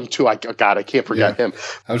 and Get 'em too. I can't forget him.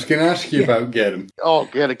 I was going to ask you about Get 'em. Oh,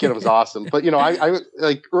 Get 'em is awesome. But, you know, I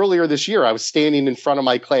like earlier this year, I was standing in front of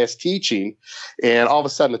my class teaching, and all of a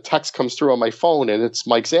sudden a text comes through on my phone, and it's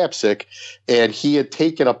Mike Zapsik, and he had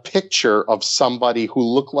taken a picture of somebody who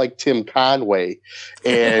looked like Tim Conway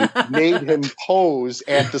and made him pose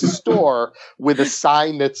at the store with a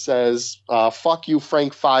sign that says, "Fuck you,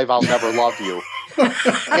 Frank 5, I'll never love you."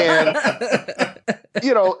 And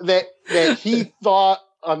you know, that he thought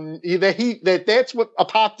that's what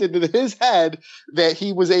popped into his head, that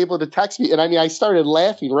he was able to text me. And I mean, I started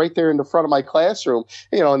laughing right there in the front of my classroom,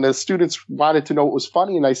 you know, and the students wanted to know what was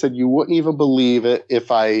funny. And I said, "You wouldn't even believe it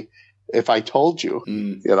if I told you."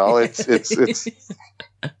 You know, it's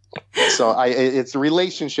so it's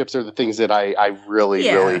relationships are the things that I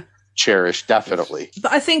really cherish, definitely.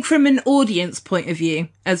 But I think from an audience point of view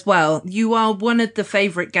as well, you are one of the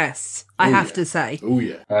favorite guests, I have to say. Oh,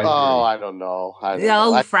 yeah. I don't know.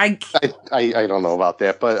 Frank. I don't know about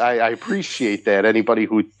that, but I appreciate that. Anybody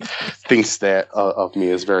who thinks that of me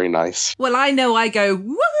is very nice. Well, I know I go,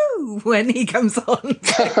 woo, when he comes on.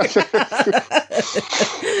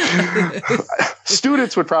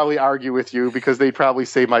 Students would probably argue with you because they'd probably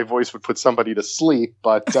say my voice would put somebody to sleep,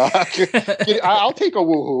 but I'll take a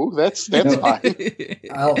woohoo. That's fine.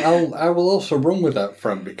 I will also run with that,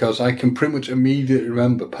 Frank, because I can pretty much immediately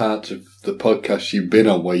remember parts of the podcast you've been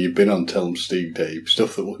on, where you've been on Tell 'em Steve Dave,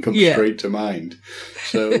 stuff that will come straight to mind.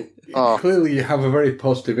 So clearly you have a very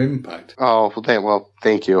positive impact. Oh, well,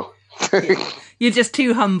 thank you. You're just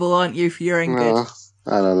too humble, aren't you, for your own good?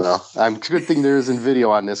 I don't know. It's a good thing there isn't video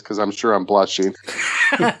on this, because I'm sure I'm blushing.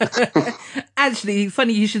 Actually,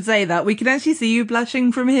 funny you should say that. We can actually see you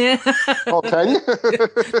blushing from here. Oh, can you?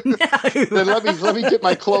 No. Then let me get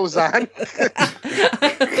my clothes on.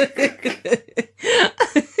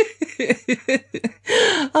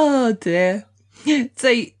 Oh dear.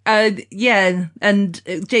 So, and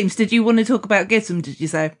James, did you want to talk about Get 'em, did you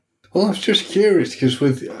say? Well, I was just curious, because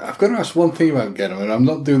I've got to ask one thing about Get 'em, and I'm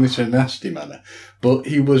not doing this in a nasty manner, but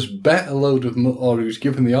he was bet a load of money, or he was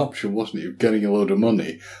given the option, wasn't he, of getting a load of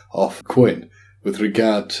money off Quinn with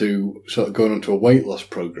regard to sort of going onto a weight loss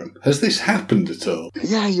program. Has this happened at all?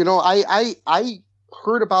 Yeah, you know, I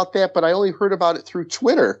heard about that, but I only heard about it through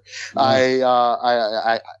Twitter.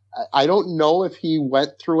 I don't know if he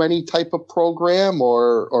went through any type of program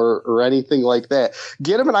or anything like that.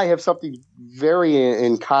 Gidim and I have something very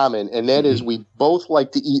in common, and that is we both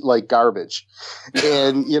like to eat like garbage.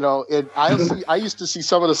 And, I used to see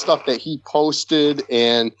some of the stuff that he posted,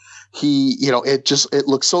 and it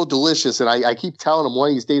looks so delicious. And I keep telling him one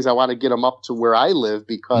of these days I want to get him up to where I live,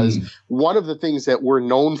 because one of the things that we're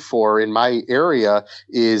known for in my area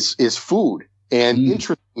is food. And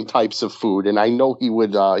interesting types of food, and I know he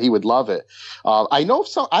would love it. I know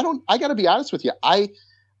I got to be honest with you. I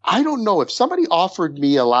don't know if somebody offered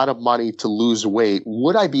me a lot of money to lose weight,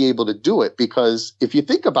 would I be able to do it? Because if you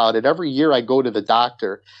think about it, every year I go to the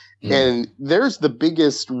doctor, and there's the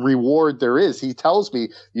biggest reward there is. He tells me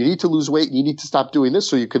you need to lose weight and you need to stop doing this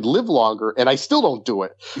so you could live longer, and I still don't do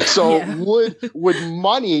it. So would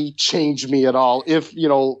money change me at all if,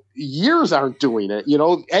 years aren't doing it?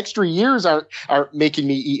 Extra years aren't making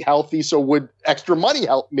me eat healthy. So would extra money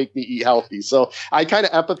help make me eat healthy? So I kind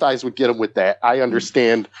of empathize with Gidim with that. I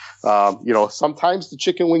understand, sometimes the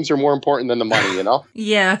chicken wings are more important than the money,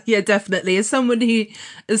 Yeah, definitely. As someone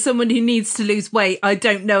who needs to lose weight, I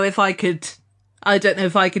don't know if I could do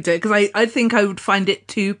it, because I think I would find it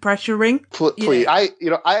too pressuring. Please.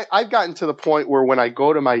 I've gotten to the point where when I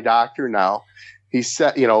go to my doctor now, he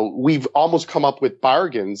said, we've almost come up with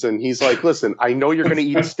bargains, and he's like, listen, I know you're going to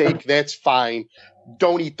eat steak. That's fine.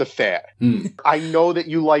 Don't eat the fat. I know that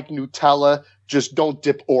you like Nutella. Just don't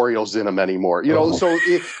dip Oreos in them anymore. So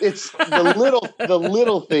it's the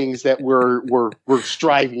little things that we're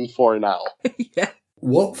striving for now. Yeah.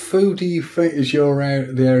 What food do you think is the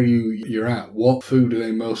area you're at? What food are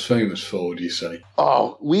they most famous for, would you say?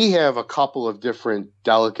 Oh, we have a couple of different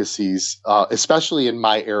delicacies, especially in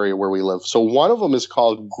my area where we live. So one of them is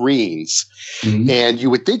called greens, and you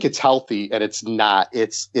would think it's healthy, and it's not.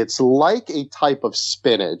 It's like a type of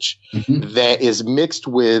spinach that is mixed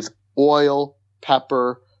with oil,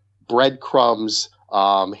 pepper, breadcrumbs,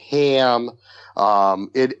 ham.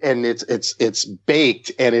 It's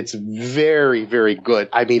baked, and it's very, very good.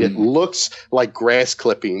 I mean, it looks like grass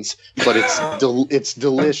clippings, but it's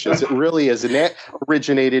delicious. It really is. And that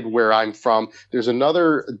originated where I'm from. There's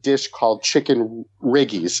another dish called chicken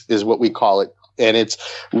riggies, is what we call it. And it's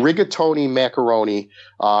rigatoni macaroni,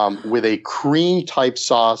 with a cream type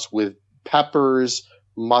sauce with peppers,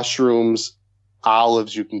 mushrooms,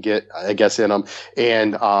 olives you can get, I guess, in them,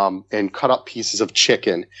 and cut up pieces of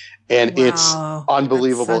chicken. And it's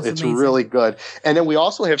unbelievable. It's amazing. Really good. And then we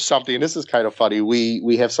also have something, and this is kind of funny.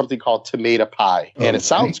 We have something called tomato pie, and it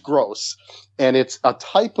sounds gross. And it's a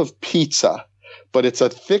type of pizza, but it's a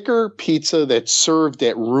thicker pizza that's served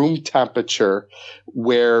at room temperature,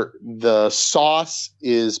 where the sauce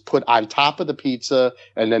is put on top of the pizza,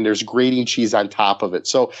 and then there's grating cheese on top of it.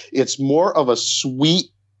 So it's more of a sweet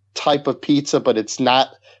type of pizza, but it's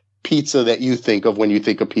not pizza that you think of when you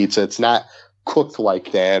think of pizza. It's not cooked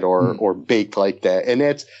like that or baked like that, and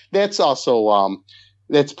that's also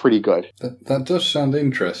that's pretty good. That does sound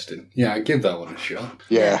interesting. Yeah, I'd give that one a shot.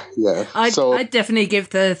 Yeah. I'd definitely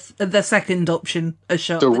give the second option a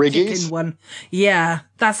shot. The riggies chicken one. Yeah,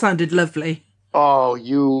 that sounded lovely. Oh,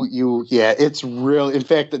 it's really, in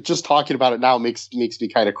fact, just talking about it now makes me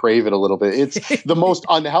kind of crave it a little bit. It's the most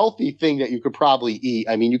unhealthy thing that you could probably eat.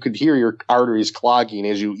 I mean, you could hear your arteries clogging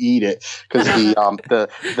as you eat it, because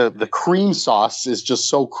the cream sauce is just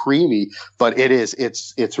so creamy, but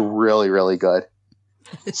it's really, really good.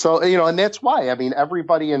 So, and that's why, I mean,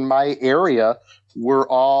 everybody in my area, we're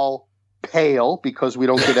all pale because we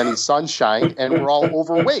don't get any sunshine, and we're all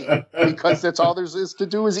overweight because that's all there's is to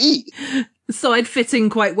do is eat. So I'd fit in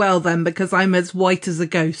quite well then, because I'm as white as a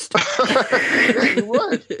ghost. You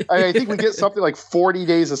would. I think we get something like 40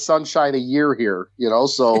 days of sunshine a year here,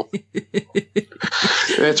 so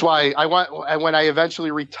that's why when I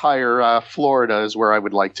eventually retire, Florida is where I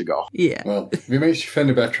would like to go. Yeah. Well, if it makes you feel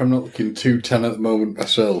any better, I'm not looking too tan at the moment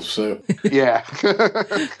myself, so. Yeah.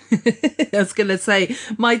 I was going to say,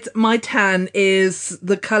 my tan is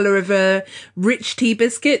the colour of a rich tea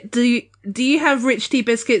biscuit. Do you have rich tea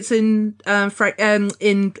biscuits in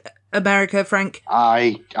America, Frank?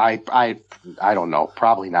 I don't know.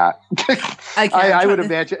 Probably not. Okay, I would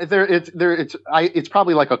imagine it's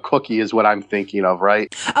probably like a cookie is what I'm thinking of,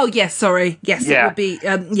 right? Oh yes, sorry. Yes, yeah. It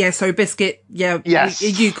would be. Sorry, biscuit. Yeah. Yes.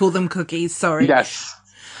 You call them cookies. Sorry. Yes.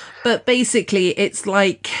 But basically, it's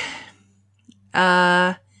like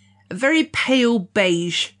a very pale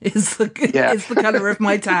beige is the color of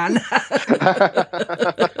my tan.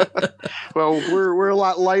 Well, we're a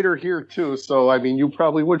lot lighter here too, so I mean, you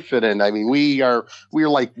probably would fit in. I mean, we're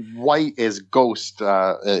like white as ghost,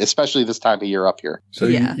 especially this time of year up here. So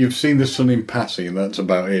you've seen the sun in passing, and that's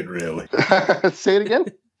about it, really. Say it again.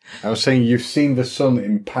 I was saying you've seen the sun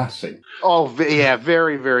in passing. Oh, yeah,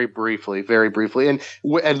 very, very briefly, And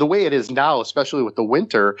the way it is now, especially with the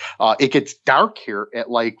winter, it gets dark here at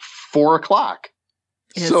like 4:00.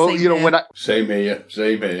 Yeah, so, Same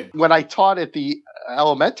here. When I taught at the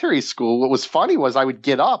elementary school, what was funny was I would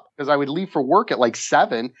get up because I would leave for work at like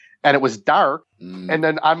 7 and it was dark. And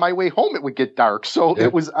then on my way home, it would get dark. So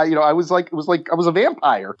it was, I was like I was a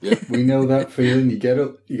vampire. Yeah, we know that feeling. You get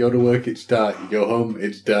up, you go to work, it's dark. You go home,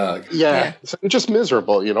 it's dark. Yeah. So it's just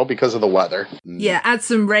miserable, because of the weather. Yeah, add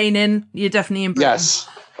some rain in. You're definitely in Britain. Yes.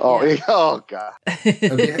 Oh God.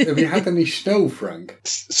 Have you had any snow, Frank?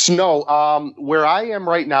 Snow. Where I am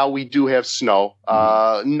right now, we do have snow.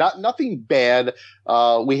 Nothing bad.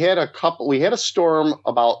 We had a storm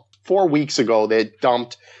about 4 weeks ago that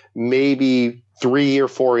dumped maybe 3 or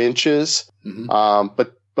 4 inches.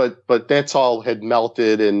 But that's all had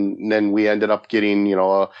melted, and then we ended up getting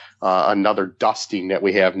another dusting that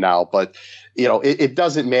we have now. But it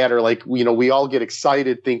doesn't matter. Like we all get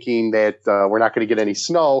excited thinking that we're not going to get any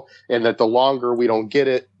snow, and that the longer we don't get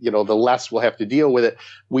it, the less we'll have to deal with it.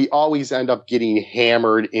 We always end up getting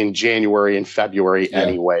hammered in January and February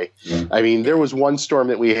anyway. Yeah. I mean, there was one storm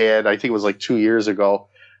that we had. I think it was like 2 years ago.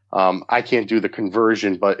 I can't do the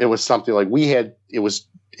conversion, but it was something like it was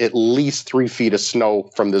at least 3 feet of snow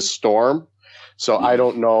from this storm. So I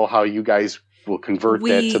don't know how you guys will convert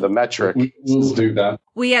that to the metric. We'll do that.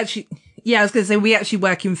 We actually, I was going to say, we actually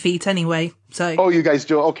work in feet anyway. So. Oh, you guys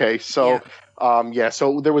do? Okay. So,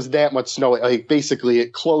 so there was that much snow. Like basically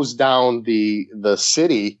it closed down the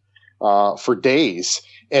city, for days.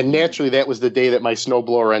 And naturally, that was the day that my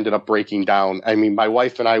snowblower ended up breaking down. I mean, my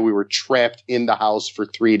wife and I, we were trapped in the house for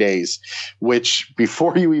 3 days, which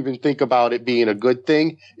before you even think about it being a good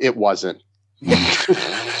thing, it wasn't. You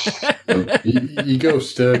go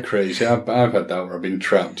stir crazy. I've had that where I've been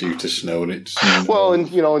trapped due to snow, and it's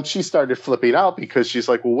and she started flipping out because she's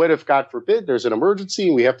like, well, what if God forbid there's an emergency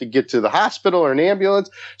and we have to get to the hospital or an ambulance?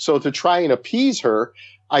 So to try and appease her,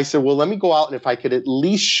 I said, well, let me go out, and if I could at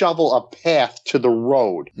least shovel a path to the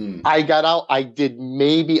road. I got out. I did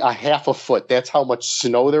maybe a half a foot. That's how much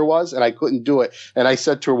snow there was, and I couldn't do it. And I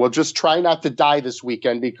said to her, well, just try not to die this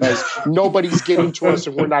weekend because nobody's getting to us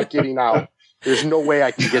and we're not getting out. There's no way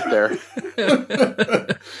I can get there.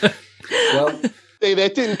 Well,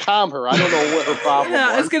 that didn't calm her. I don't know what her problem was.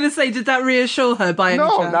 I was going to say, did that reassure her by any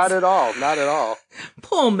chance? No, not at all. Not at all.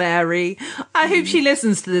 Poor Mary. I hope she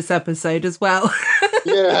listens to this episode as well.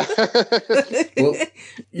 Yeah. Well,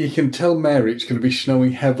 you can tell Mary it's going to be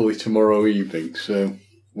snowing heavily tomorrow evening. So,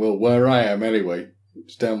 well, where I am anyway,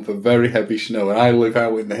 it's down for very heavy snow, and I live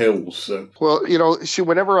out in the hills. So, well, she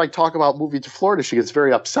whenever I talk about moving to Florida, she gets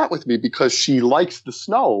very upset with me because she likes the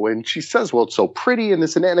snow, and she says, "Well, it's so pretty and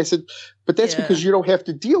this and that." And I said, "But that's because you don't have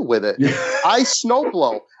to deal with it. I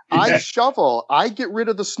snowblow." I shovel. I get rid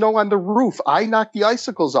of the snow on the roof. I knock the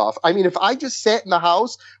icicles off. I mean, if I just sat in the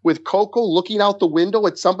house with Coco looking out the window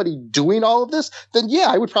at somebody doing all of this, then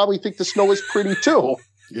I would probably think the snow is pretty too.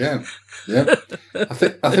 Yeah. I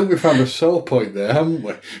think we found a sore point there, haven't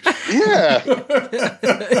we? Yeah.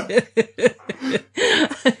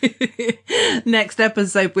 Next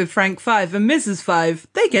episode with Frank 5 and Mrs. 5,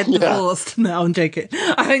 they get divorced. No, I'm joking.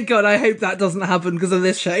 Thank God, I hope that doesn't happen because of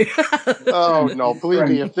this show. Oh, no, believe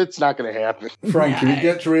me, if it's not going to happen. Frank, if it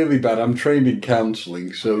gets really bad, I'm trained in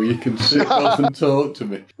counselling, so you can sit off and talk to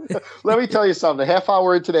me. Let me tell you something. A half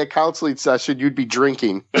hour into that counseling session, you'd be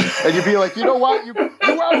drinking. And you'd be like, you know what? You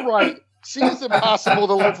are right. She is impossible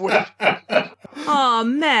to live with. Oh,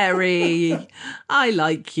 Mary, I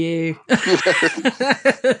like you.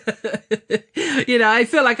 I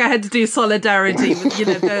feel like I had to do solidarity with,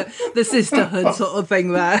 the sisterhood sort of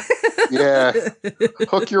thing there. Yeah.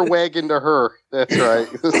 Hook your wagon to her. That's right.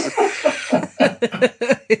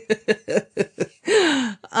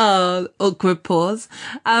 Oh, awkward pause.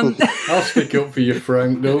 I'll stick up for you,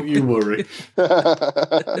 Frank. Don't you worry.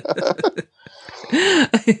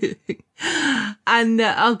 And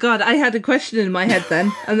oh God, I had a question in my head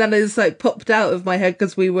then, and then it just popped out of my head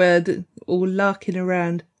because we were all larking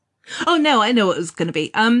around. Oh no, I know what it was going to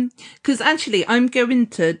be. Because actually, I'm going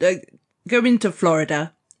to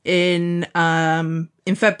Florida in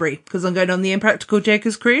February because I'm going on the Impractical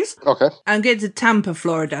Jokers cruise. Okay. I'm going to Tampa,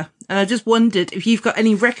 Florida, and I just wondered if you've got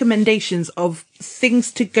any recommendations of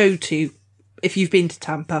things to go to if you've been to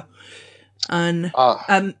Tampa, and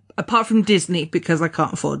apart from Disney, because I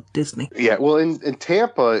can't afford Disney. Yeah, well, in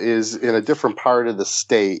Tampa is in a different part of the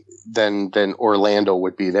state than Orlando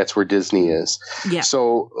would be. That's where Disney is. Yeah.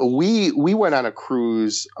 So we went on a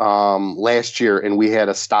cruise last year, and we had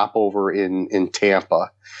a stopover in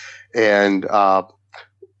Tampa, and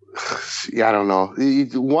yeah, I don't know.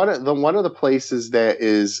 One of the places that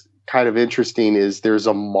is kind of interesting is there's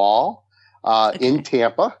a mall in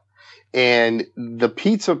Tampa. And the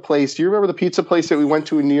pizza place, do you remember the pizza place that we went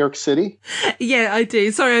to in New York City? Yeah, I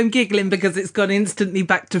do. Sorry, I'm giggling because it's gone instantly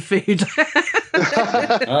back to food.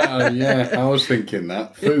 Yeah, I was thinking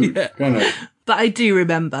that. Food. Yeah. But I do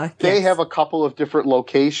remember. They have a couple of different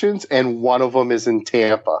locations, and one of them is in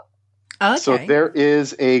Tampa. Okay. So there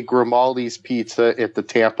is a Grimaldi's Pizza at the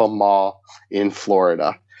Tampa Mall in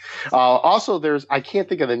Florida. Also, I can't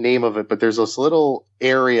think of the name of it, but there's this little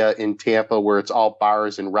area in Tampa where it's all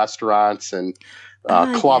bars and restaurants and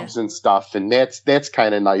clubs and stuff. And that's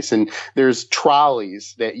kind of nice. And there's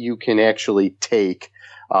trolleys that you can actually take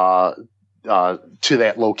to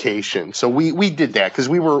that location. So we did that because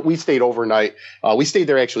we stayed overnight. We stayed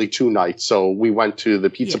there actually 2 nights. So we went to the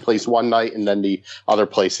pizza place one night and then the other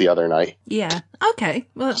place the other night. Yeah. Okay.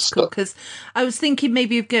 Well, that's cool because I was thinking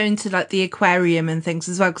maybe of going to like the aquarium and things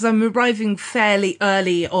as well because I'm arriving fairly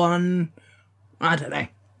early on, I don't know,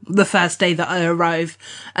 the first day that I arrive,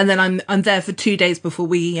 and then I'm there for 2 days before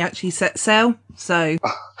we actually set sail. So,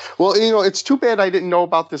 well, it's too bad I didn't know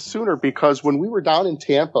about this sooner because when we were down in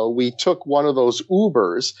Tampa, we took one of those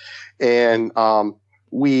Ubers, and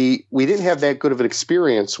we didn't have that good of an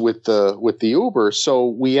experience with the Uber, so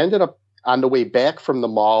we ended up on the way back from the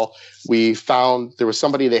mall. We found there was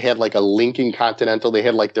somebody that had like a Lincoln Continental. They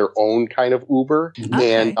had like their own kind of Uber,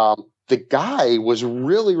 and the guy was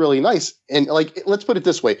really, really nice. And like, let's put it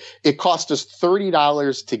this way. It cost us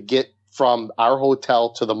 $30 to get from our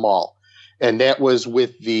hotel to the mall. And that was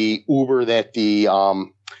with the Uber that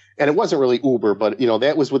and it wasn't really Uber, but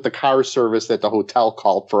that was with the car service that the hotel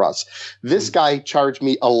called for us. This guy charged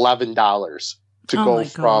me $11 to go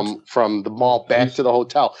from the mall back to the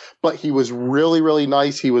hotel. But he was really, really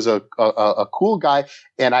nice. He was a cool guy.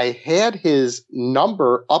 And I had his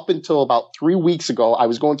number up until about 3 weeks ago. I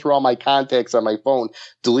was going through all my contacts on my phone,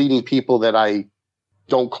 deleting people that I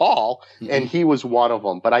don't call. And he was one of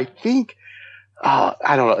them. But I think,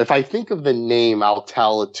 I don't know. If I think of the name, I'll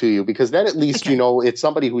tell it to you because then at least, it's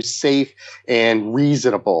somebody who's safe and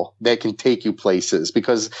reasonable that can take you places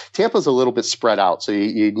because Tampa's a little bit spread out. So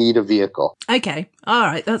you need a vehicle. Okay. All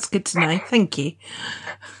right. That's good to know. Thank you.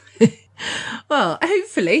 Well,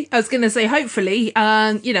 hopefully, I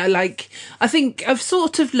think I've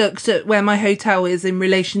sort of looked at where my hotel is in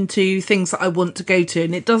relation to things that I want to go to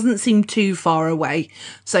and it doesn't seem too far away.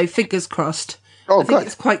 So fingers crossed. Oh,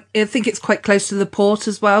 I think it's quite close to the port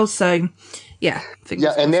as well. So, yeah.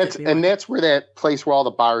 And that's where that place where all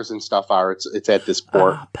the bars and stuff are. It's at this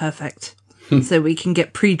port. Ah, perfect. So we can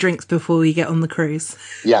get pre-drinks before we get on the cruise.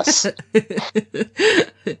 Yes.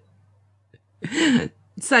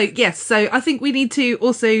 So I think we need to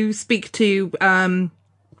also speak to the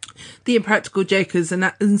Impractical Jokers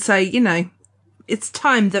and say, it's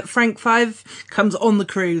time that Frank 5 comes on the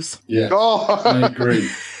cruise. Yeah, I agree.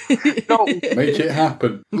 No, make it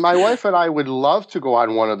happen. My wife and I would love to go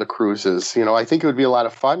on one of the cruises. I think it would be a lot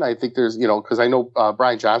of fun. I think there's, because I know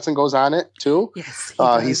Brian Johnson goes on it too. Yes,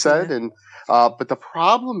 he said, and but the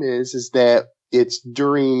problem is that it's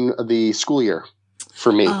during the school year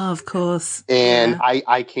for me. Oh, of course, and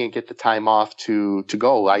I can't get the time off to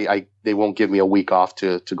go. They won't give me a week off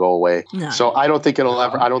to go away. No. So I don't think it'll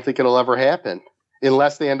ever happen.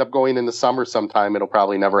 Unless they end up going in the summer sometime, it'll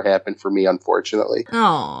probably never happen for me, unfortunately.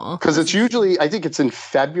 Oh, because it's usually, I think it's in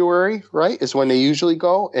February, right? Is when they usually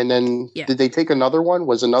go, and then did they take another one?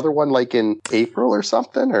 Was another one like in April or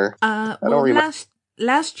something? Or I don't remember.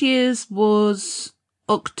 Last year's was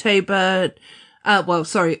October.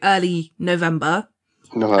 Early November.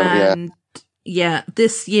 And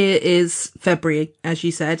this year is February, as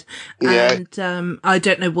you said. Yeah. And I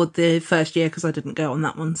don't know what the first year because I didn't go on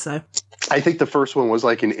that one. So I think the first one was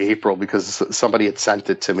like in April because somebody had sent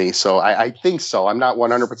it to me. So I think so. I'm not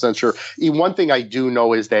 100% sure. One thing I do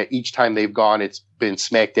know is that each time they've gone, it's been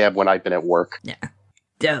smack dab when I've been at work. Yeah.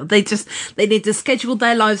 Yeah, they need to schedule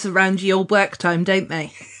their lives around your work time, don't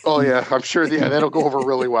they? Oh yeah, I'm sure. Yeah, that'll go over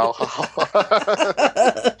really well.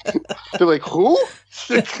 They're like, who?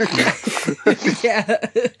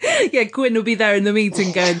 yeah. Quinn will be there in the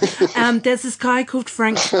meeting going, there's this guy called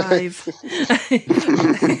Frank 5.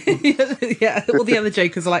 Yeah, all the other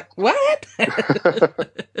jokers are like, what?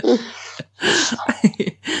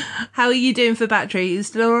 How are you doing for battery? You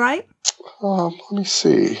still all right? Let me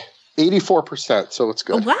see. 84%, so it's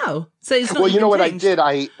good. Oh, wow. So it's not well, you know what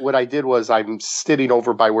changed. What I did was I'm sitting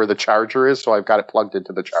over by where the charger is, so I've got it plugged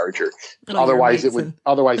into the charger. Otherwise it would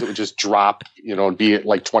just drop, and be at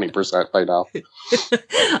like 20% by now.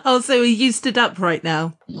 Oh, so are you stood up right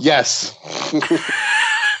now? Yes.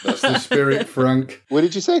 That's the spirit, Frank. What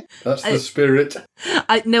did you say? That's the spirit.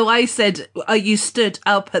 I said, are you stood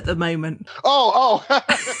up at the moment? Oh.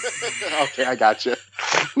 Okay, I got you.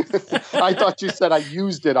 I thought you said I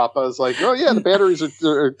used it up. I was like, oh yeah, the batteries are,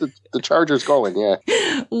 the charger's going. Yeah.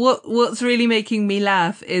 What's really making me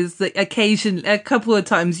laugh is that a couple of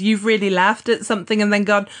times you've really laughed at something and then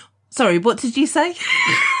gone, sorry, what did you say?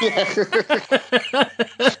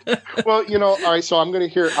 Well, all right. So I'm going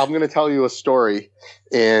to tell you a story,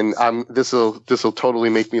 and this will totally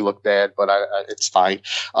make me look bad, but it's fine.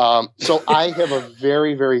 So I have a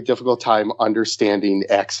very, very difficult time understanding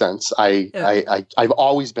accents. I've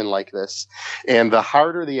always been like this, and the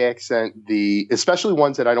harder the accent, especially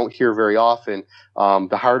ones that I don't hear very often,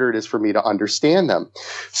 the harder it is for me to understand them.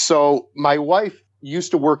 So my wife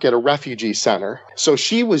used to work at a refugee center. So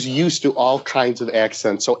she was used to all kinds of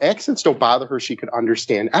accents. So accents don't bother her. She could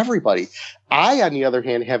understand everybody. I, on the other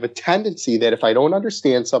hand, have a tendency that if I don't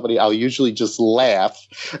understand somebody, I'll usually just laugh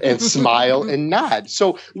and smile and nod.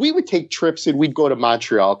 So we would take trips and we'd go to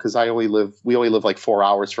Montreal because we only live like 4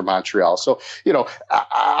 hours from Montreal. So,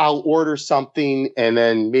 I'll order something and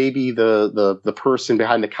then maybe the person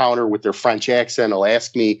behind the counter with their French accent will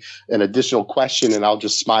ask me an additional question and I'll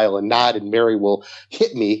just smile and nod, and Mary will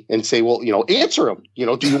hit me and say, well, answer him.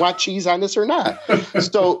 Do you want cheese on this or not?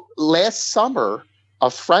 So last summer, a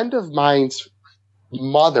friend of mine's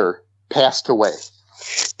mother passed away,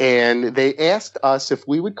 and they asked us if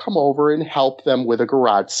we would come over and help them with a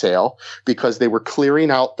garage sale because they were clearing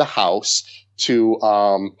out the house to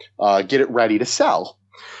get it ready to sell.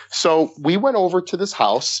 So we went over to this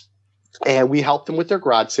house and we helped them with their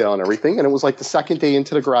garage sale and everything. And it was like the second day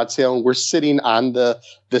into the garage sale, and we're sitting on the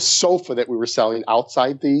sofa that we were selling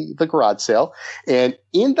outside the garage sale. And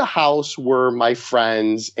in the house were my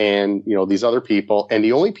friends and, these other people. And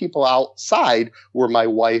the only people outside were my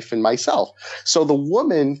wife and myself. So the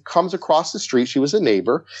woman comes across the street. She was a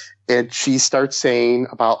neighbor, and she starts saying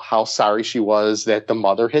about how sorry she was that the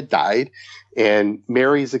mother had died. And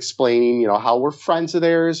Mary's explaining, how we're friends of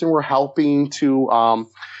theirs and we're helping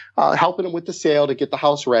them with the sale to get the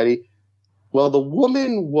house ready. Well, the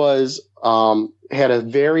woman had a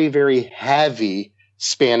very, very heavy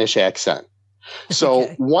Spanish accent.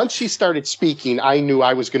 So once she started speaking, I knew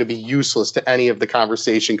I was going to be useless to any of the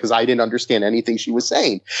conversation because I didn't understand anything she was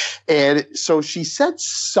saying. And so she said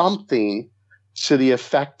something to the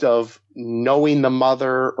effect of knowing the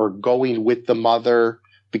mother or going with the mother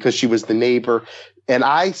because she was the neighbor. And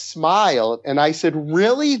I smiled and I said,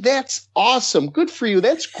 really? That's awesome. Good for you.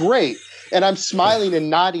 That's great. And I'm smiling and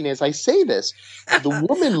nodding as I say this. The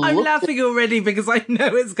woman I'm laughing already because I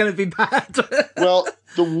know it's going to be bad. Well,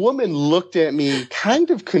 the woman looked at me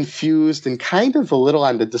kind of confused and kind of a little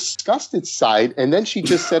on the disgusted side. And then she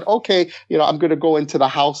just said, okay, I'm going to go into the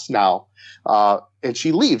house now. And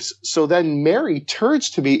she leaves. So then Mary turns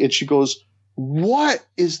to me and she goes, what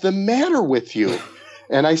is the matter with you?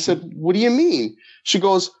 And I said, what do you mean? She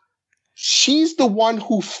goes, she's the one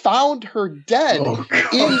who found her dead in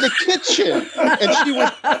the kitchen.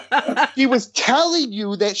 And she was telling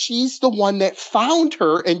you that she's the one that found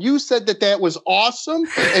her. And you said that was awesome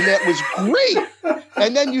and that was great.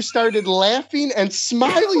 And then you started laughing and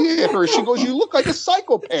smiling at her. She goes, you look like a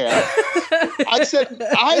psychopath. I said,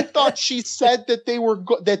 I thought she said that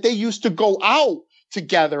they used to go out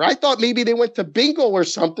together. I thought maybe they went to bingo or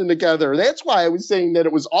something together. That's why I was saying that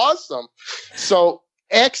it was awesome. So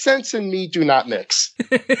accents and me do not mix.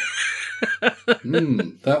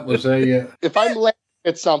 That was a... If I'm laughing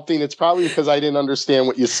at something, it's probably because I didn't understand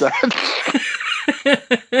what you said.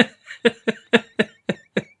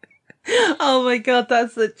 Oh my God,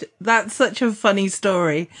 that's such a funny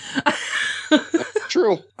story.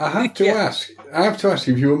 True. I have to ask,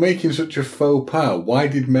 if you were making such a faux pas, why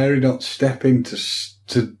did Mary not step in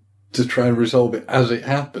to try and resolve it as it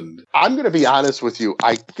happened? I'm going to be honest with you.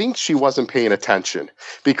 I think she wasn't paying attention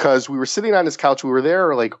because we were sitting on this couch. We were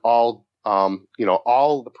there like all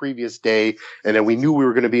the previous day. And then we knew we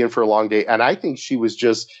were going to be in for a long day. And I think she was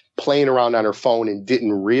just playing around on her phone and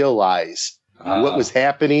didn't realize what was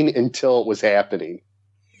happening until it was happening.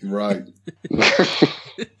 Right.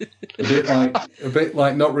 A bit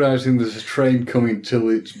like not realizing there's a train coming till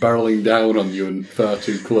it's barreling down on you and far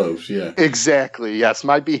too close. Yeah. Exactly. Yes.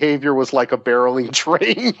 My behavior was like a barreling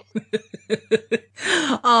train.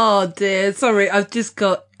 Oh dear. Sorry. I've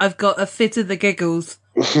got a fit of the giggles.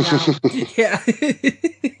 Yeah.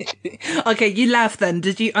 Okay, you laugh then.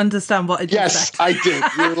 Did you understand what I just said? Yes, I did.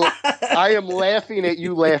 I am laughing at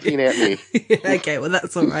you laughing at me. Okay, well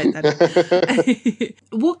that's all right then.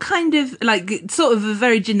 What kind of, sort of a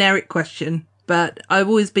very generic question, but I've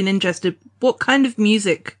always been interested, what kind of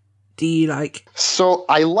music do you like? So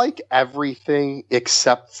I like everything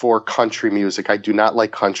except for country music. I do not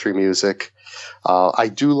like country music. I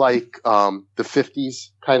do like the 50s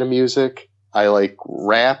kind of music. I like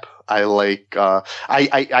rap. I like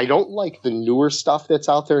I don't like the newer stuff that's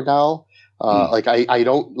out there now. Like I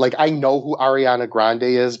don't like, I know who Ariana Grande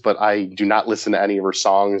is, but I do not listen to any of her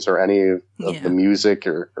songs or any of the music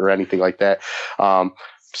or anything like that.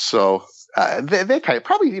 So they kind of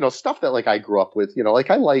probably, stuff that like I grew up with, like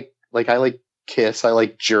I like Kiss, I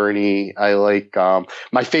like Journey, I like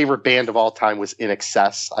my favorite band of all time was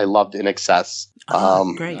INXS. I loved INXS.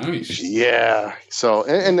 Great. Nice. Yeah. So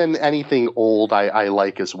and then anything old I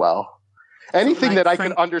like as well. Anything like that I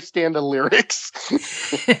can understand the lyrics.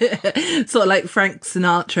 Sort of like Frank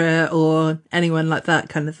Sinatra or anyone like that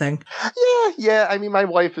kind of thing. Yeah. I mean, my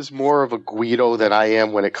wife is more of a Guido than I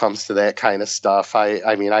am when it comes to that kind of stuff. I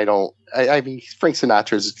mean, Frank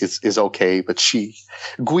Sinatra is okay, but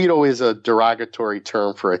Guido is a derogatory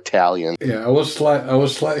term for Italian. Yeah, I was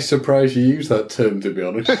slightly surprised you used that term, to be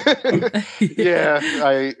honest. Yeah,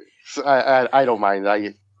 I don't mind.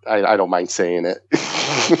 I don't mind saying it.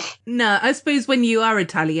 No, I suppose when you are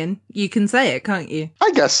Italian, you can say it, can't you?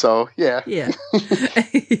 I guess so, yeah. Yeah.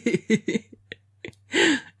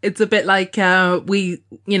 It's a bit like we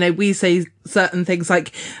say certain things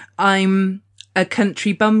like, I'm a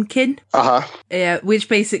country bumpkin. Uh-huh. Yeah, which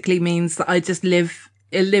basically means that I just live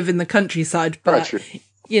in the countryside, but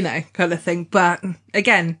kind of thing. But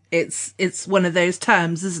again, it's one of those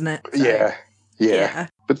terms, isn't it? So, yeah.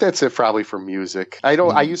 But that's it probably for music.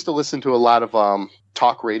 I used to listen to a lot of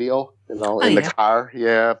talk radio, in the car.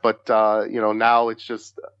 Yeah, but now it's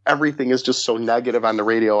just everything is just so negative on the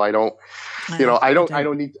radio. I don't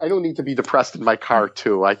need to be depressed in my car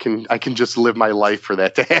too. I can just live my life for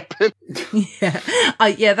that to happen.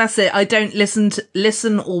 Yeah, that's it. I don't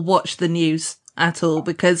listen or watch the news at all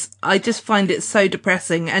because I just find it so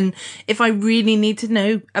depressing. And if I really need to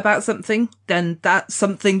know about something, then that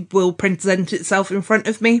something will present itself in front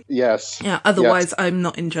of me. Yes. Yeah. Otherwise, I'm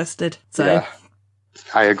not interested. So. Yeah.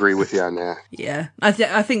 I agree with you on that. Yeah. I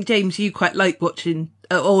think, James, you quite like watching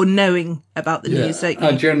or knowing about the news, don't you?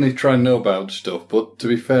 I generally try and know about stuff, but to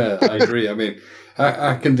be fair, I agree. I mean,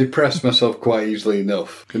 I can depress myself quite easily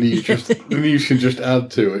enough. The news can just add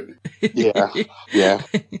to it. Yeah.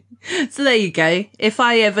 So there you go. If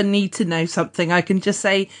I ever need to know something, I can just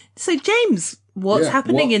say, so James, what's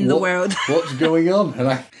happening in the world? What's going on?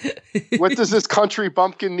 And what does this country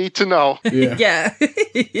bumpkin need to know? Yeah.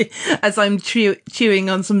 As I'm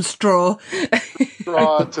chewing on some straw.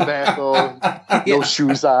 Straw, tobacco, no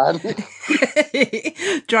shoes on.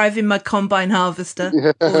 Driving my combine harvester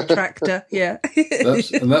or tractor. Yeah.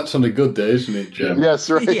 That's on a good day, isn't it, Jem? Yes,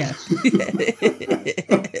 right. Yeah.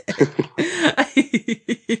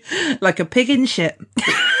 Like a pig in shit.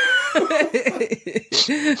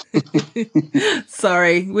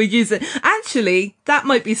 Sorry, we use it. Actually, that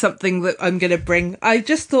might be something that I'm going to bring. I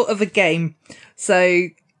just thought of a game. So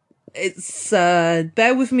it's,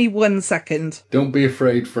 bear with me 1 second. Don't be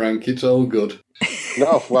afraid, Frank. It's all good.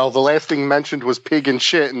 No, well, the last thing mentioned was pig and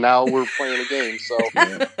shit, and now we're playing a game. So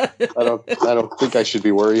I don't think I should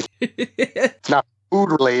be worried. It's not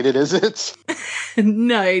food related, is it?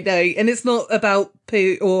 No, and it's not about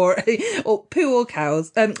poo or poo or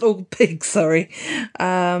cows or pigs. Sorry,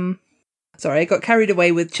 I got carried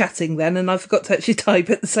away with chatting then, and I forgot to actually type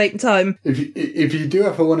at the same time. If you do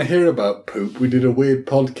ever want to hear about poop, we did a weird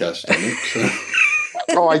podcast on it. So.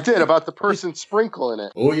 Oh, I did, about the person sprinkling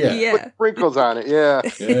it. Oh, yeah. Put sprinkles on it, yeah.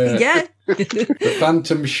 Yeah. The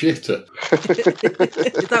Phantom Shitter.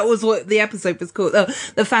 That was what the episode was called. Oh,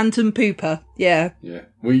 the Phantom Pooper. Yeah. Yeah.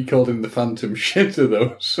 We called him the Phantom Shitter,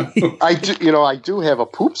 though. So. I do have a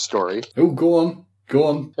poop story. Oh, go on.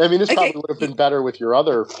 I mean, this probably would have been better with your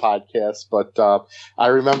other podcast, but I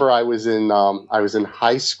remember I was in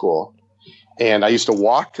high school, and I used to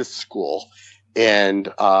walk to school,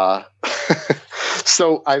 and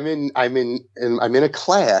so I'm in a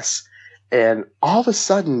class, and all of a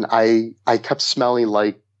sudden I kept smelling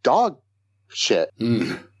like dog shit.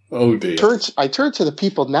 Oh dear. I turned to the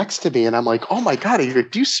people next to me, and I'm like, "Oh my god,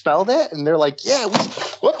 do you smell that?" And they're like, "Yeah."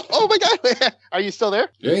 Oh my god, are you still there?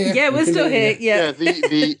 Yeah, we're still here. Yeah.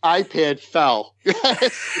 The iPad fell. So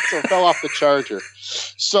it fell off the charger.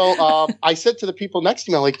 So I said to the people next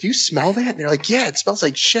to me, I'm like, "Do you smell that?" And they're like, "Yeah, it smells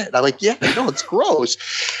like shit." And I'm like, "Yeah, I know, it's gross."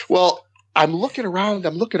 Well, I'm looking around,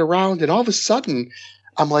 and all of a sudden,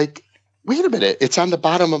 I'm like, "Wait a minute, it's on the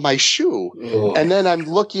bottom of my shoe." Oh. And then I'm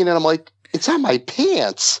looking, and I'm like, it's on my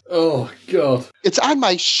pants. Oh, God. It's on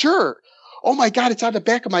my shirt. Oh, my God, it's on the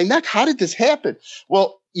back of my neck. How did this happen?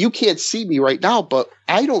 Well, you can't see me right now, but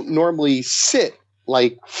I don't normally sit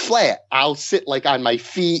like flat. I'll sit like on my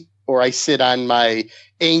feet or I sit on my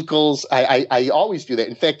ankles. I always do that.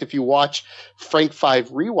 In fact, if you watch Frank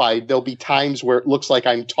 5 Rewind, there'll be times where it looks like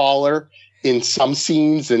I'm taller in some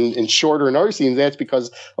scenes and shorter in other scenes. That's because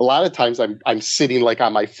a lot of times I'm sitting like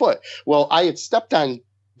on my foot. Well, I had stepped on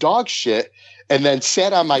dog shit and then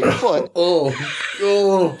sat on my foot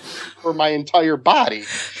for my entire body.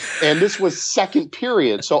 And this was second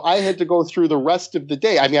period. So I had to go through the rest of the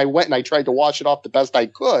day. I mean, I went and I tried to wash it off the best I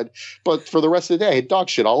could, but for the rest of the day, I had dog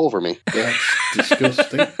shit all over me. That's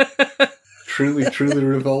disgusting. Truly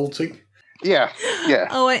revolting. Yeah.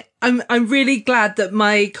 Oh, I'm really glad that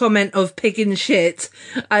my comment of pig and shit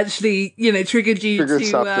actually, triggered you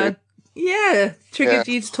to triggered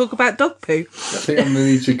you to talk about dog poo. I think I'm gonna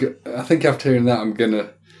need to go. I think after hearing that, I'm gonna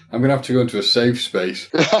have to go into a safe space.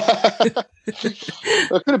 It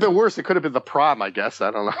could have been worse. It could have been the prom, I guess.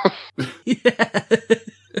 I don't know. Yeah.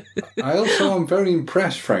 I also am very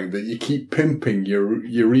impressed, Frank, that you keep pimping your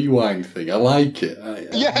rewind thing. I like it. I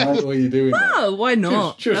like the way you're doing that. Oh, why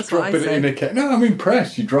not? Just dropping it in occasion. No, I'm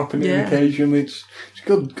impressed. You're dropping it in occasionally. It's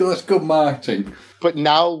good. That's good marketing. But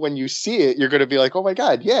now when you see it, you're going to be like, oh my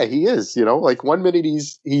God, yeah, he is. Like 1 minute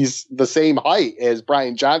he's the same height as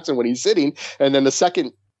Brian Johnson when he's sitting. And then the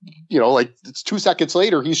second, like it's 2 seconds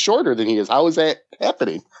later, he's shorter than he is. How is that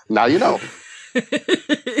happening? Now you know.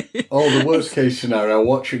 Oh, the worst case scenario, I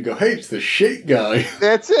watch and go, hey, it's the shit guy.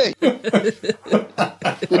 That's it.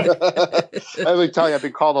 Let me tell you, I've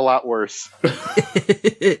been called a lot worse.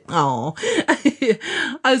 Oh,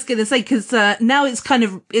 I was going to say, because now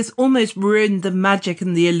it's almost ruined the magic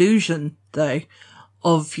and the illusion, though,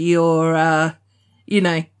 of your,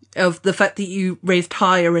 of the fact that you raised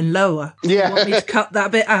higher and lower. Yeah. You want me to cut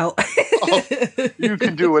that bit out? Oh, you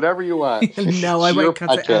can do whatever you want. No, I won't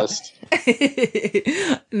cut it out.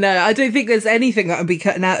 No, I don't think there's anything that I'll be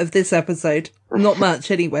cutting out of this episode. Not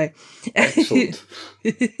much, anyway. Excellent.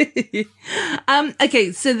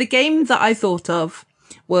 Okay, so the game that I thought of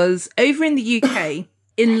was over in the UK,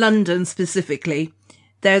 in London specifically,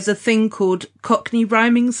 there's a thing called Cockney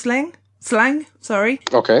rhyming slang,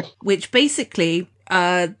 Okay. which basically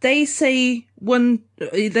they say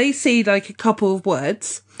like a couple of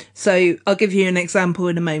words. So I'll give you an example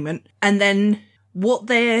in a moment. And then what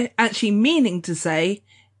they're actually meaning to say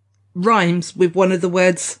rhymes with one of the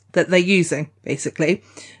words that they're using, basically.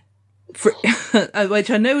 Which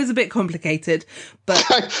I know is a bit complicated, but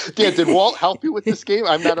yeah, did Walt help you with this game?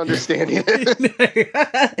 I'm not understanding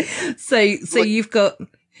it. So you've got,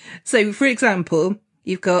 for example,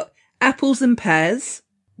 you've got apples and pears.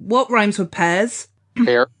 What rhymes with pears?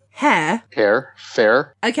 Hair.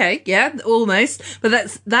 Fair. Okay, yeah, almost.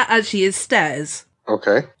 But that actually is stairs.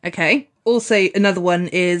 Okay. Also, another one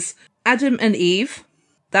is Adam and Eve.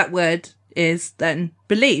 That word is then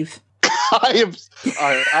believe.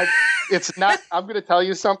 It's not, I'm going to tell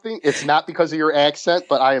you something. It's not because of your accent,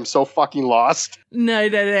 but I am so fucking lost. No,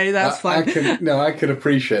 that's fine. I can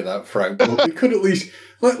appreciate that, Frank. But we could at least,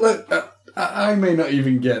 I may not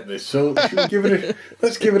even get this, so let's give it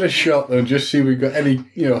a shot though, and just see if we've got any,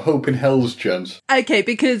 hope in hell's chance. Okay,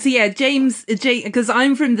 because James, because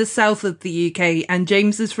I'm from the south of the UK and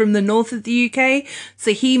James is from the north of the UK,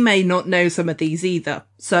 so he may not know some of these either.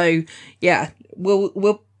 So yeah,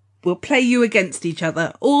 we'll play you against each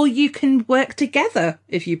other, or you can work together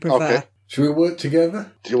if you prefer. Okay. Should we work together?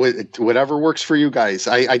 Whatever works for you guys.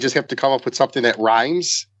 I just have to come up with something that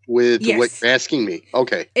rhymes with what you're asking me.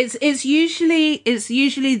 Okay. It's usually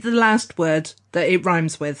the last word that it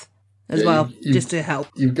rhymes with as well, just to help.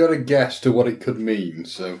 You've got to guess to what it could mean,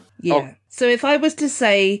 so. Yeah. Oh. So if I was to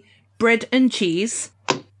say bread and cheese.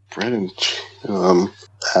 Bread and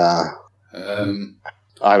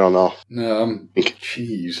I don't know. No,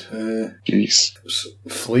 cheese. Cheese.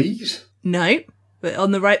 Fleas? No, but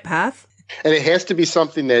on the right path. And it has to be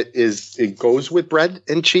something it goes with bread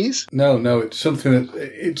and cheese? No, it's something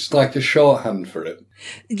it's like a shorthand for it.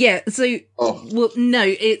 Yeah, so, well, no,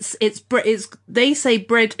 it's they say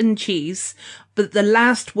bread and cheese, but the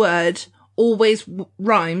last word always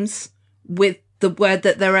rhymes with the word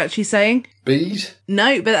that they're actually saying. Bees?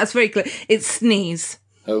 No, but that's very clear. It's sneeze.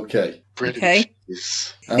 Okay. Bread and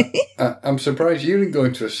cheese. I'm surprised you didn't go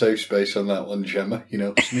into a safe space on that one, Gemma.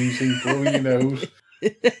 Sneezing, blowing your nose.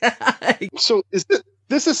 So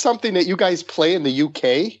this is something that you guys play in the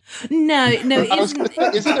UK? No.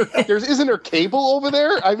 Isn't there cable over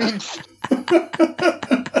there? I mean,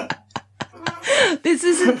 this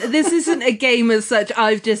isn't a game as such.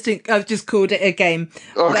 I've just called it a game.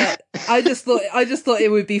 Okay. But I just thought it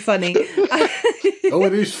would be funny. Oh,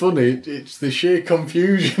 it is funny. It's the sheer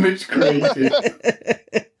confusion it's created.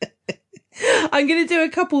 I'm going to do a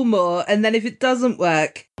couple more, and then if it doesn't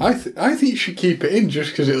work... I think you should keep it in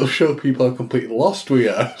just because it'll show people how completely lost we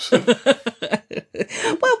are.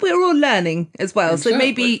 Well, we're all learning as well.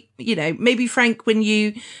 Exactly. So maybe Frank, when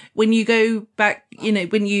you go back,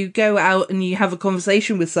 when you go out and you have a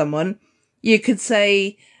conversation with someone, you could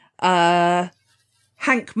say,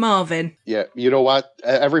 Hank Marvin. Yeah, you know what?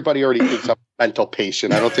 Everybody already thinks I'm a mental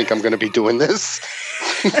patient. I don't think I'm going to be doing this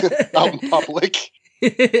out in public.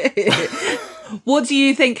 What do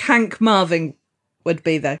you think Hank Marvin would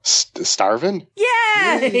be, though? Starvin?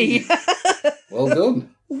 Yay! Well done.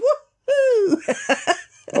 Woohoo!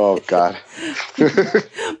 Oh, God.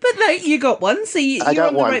 But no, you got one, so you're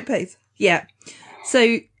on the right pace. Yeah.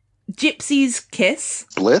 So, Gypsy's Kiss.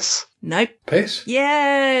 Bliss? Nope. Piss?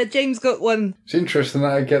 Yeah, James got one. It's interesting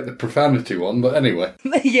that I get the profanity one, but anyway.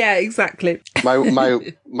 Yeah, exactly.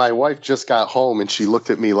 My wife just got home and she looked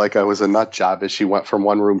at me like I was a nut job as she went from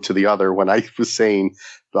one room to the other when I was saying,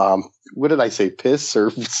 what did I say, piss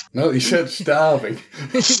or? No, you said starving.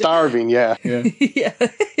 Starving, yeah. Yeah.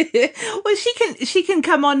 Well, she can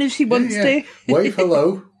come on if she wants to. Wave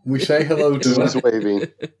hello. We say hello to her. She's waving.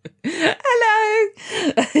 Hello.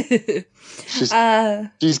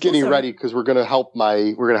 She's getting ready because we're gonna help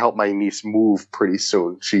my niece move pretty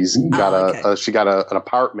soon. She's got she got an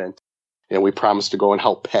apartment, and we promised to go and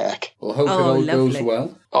help pack. Well, hope it all goes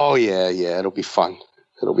well. Oh yeah, it'll be fun.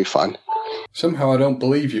 Somehow I don't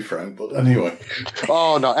believe you, Frank, but anyway.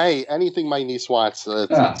 Oh no, hey, anything my niece wants.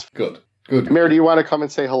 Good. Mary, do you want to come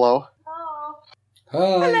and say hello? Hi.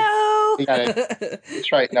 Hello.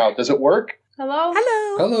 That's right. Now, does it work? Hello.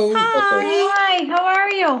 Hello. Hi. Okay. Hi. How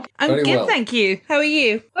are you? I'm Very good, well. thank you. How are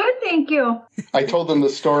you? Good, thank you. I told them the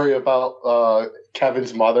story about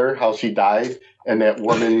Kevin's mother, how she died, and that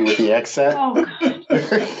woman with the accent. Oh, God.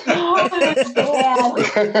 Oh, that was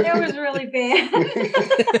bad. That was really bad.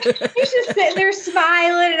 He's just sitting there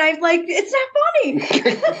smiling, and I'm like, it's not funny.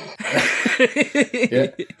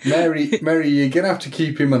 Yeah, Mary, you're gonna have to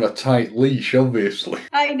keep him on a tight leash, obviously.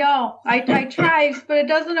 I know. I try, but it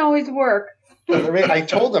doesn't always work. I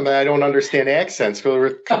told them that I don't understand accents. There were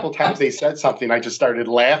a couple times they said something, I just started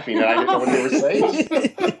laughing, and I didn't know what they were saying.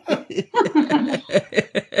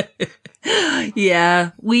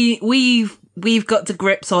 Yeah, we've got to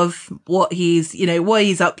grips of what he's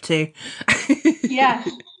up to. Yeah.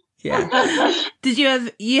 Yeah. Did you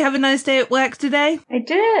have a nice day at work today? I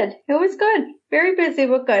did. It was good. Very busy,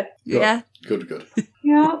 but good. Yeah. Good.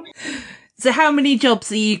 Yeah. So how many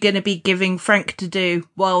jobs are you going to be giving Frank to do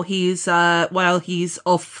while he's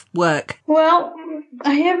off work? Well,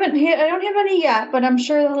 I don't have any yet, but I'm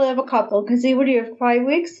sure he'll have a couple because what do you have, 5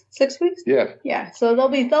 weeks, 6 weeks? Yeah. Yeah. So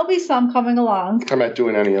there'll be some coming along. I'm not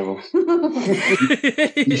doing any of them.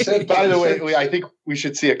 You said, by the way, I think we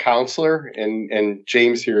should see a counselor, and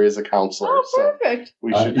James here is a counselor. Oh, perfect.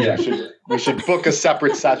 So we should book a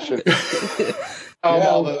separate session.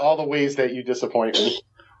 All the ways that you disappoint me.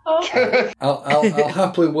 Oh. I'll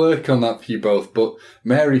happily work on that for you both. But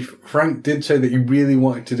Mary, Frank did say that he really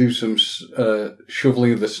wanted to do some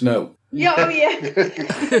shoveling of the snow. Yeah. Oh yeah.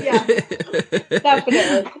 Yeah.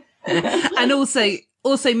 Definitely. And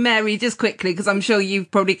also, Mary, just quickly, because I'm sure you've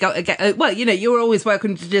probably got to get. Well, you're always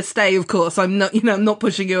welcome to just stay. Of course, I'm not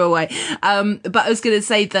pushing you away. But I was going to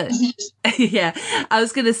say that. Yeah, I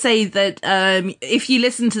was going to say that if you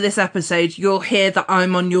listen to this episode, you'll hear that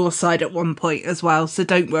I'm on your side at one point as well. So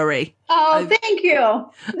don't worry. Oh, thank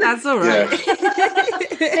you. That's all right.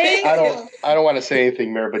 Yeah. I don't want to say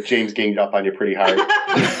anything, Mary, but James ganged up on you pretty hard.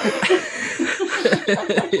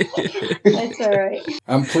 That's all right.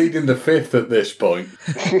 I'm pleading the fifth at this point.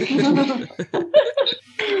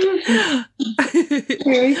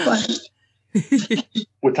 Very fun.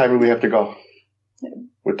 What time do we have to go?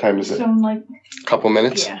 What time is it? So like a couple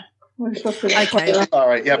minutes? Yeah. We're supposed to Okay. All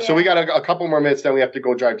right. Yeah. So we got a couple more minutes, then we have to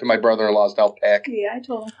go drive to my brother-in-law's to help pack. Yeah, I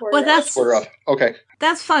told him. Well, that's okay.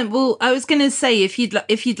 That's fine. Well, I was going to say if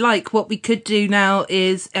you'd like, what we could do now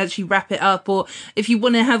is actually wrap it up, or if you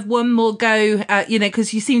want to have one more go at,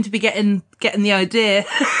 because you seem to be getting the idea.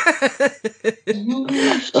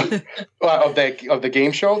 Of the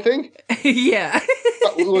game show thing. Yeah.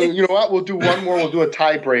 You know what? We'll do one more. We'll do a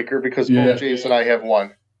tiebreaker because both James and I have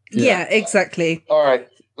one. Yeah, exactly. All right.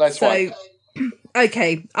 Last one.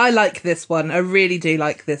 Okay, I like this one. I really do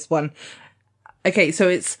like this one. Okay, so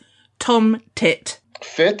it's Tom Tit.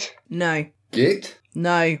 Fit? No. Git?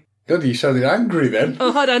 No. God, you sounded angry then.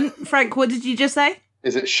 Oh, hold on. Frank, what did you just say?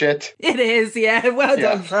 Is it shit? It is, yeah. Well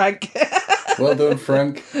done, Frank. Well done,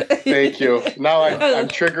 Frank. Thank you. Now I'm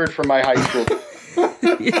triggered from my high school.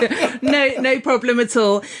 Yeah. No problem at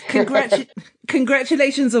all.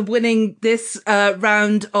 congratulations on winning this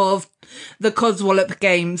round of the Codswallop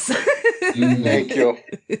Games. Thank you.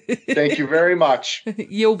 Thank you very much.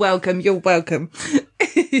 You're welcome. You're welcome.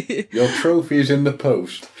 Your trophy is in the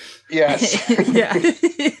post. Yes. Yeah.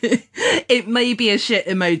 It may be a shit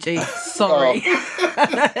emoji. Sorry.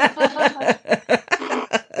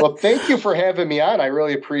 Well, thank you for having me on. I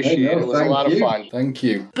really appreciate it. It was a lot of fun. Thank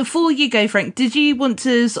you. Before you go, Frank, did you want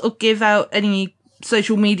to sort of give out any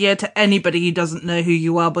social media to anybody who doesn't know who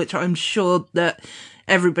you are, which I'm sure that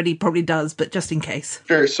everybody probably does, but just in case.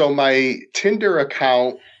 Sure. So my Tinder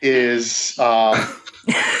account is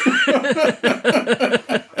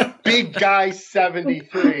Big Guy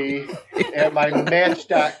 73, and my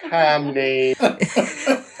Match.com name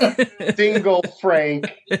Single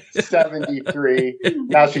Frank 73.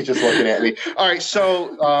 Now she's just looking at me. All right.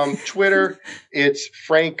 So Twitter, it's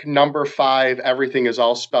Frank number 5. Everything is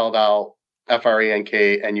all spelled out.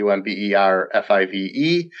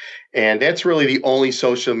 FrankNumber5. And that's really the only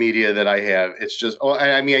social media that I have. It's just,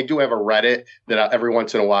 I mean, I do have a Reddit that every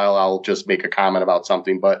once in a while I'll just make a comment about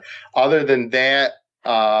something. But other than that,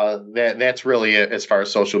 that's really it as far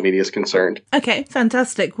as social media is concerned. Okay,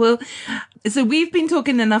 fantastic. Well, so we've been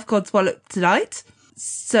talking enough Codswallop tonight.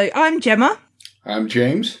 So I'm Gemma. I'm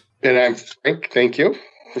James. And I'm Frank. Thank you.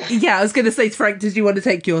 Yeah, I was going to say, Frank, did you want to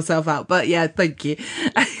take yourself out? But yeah, thank you.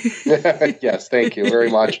 Yes, thank you very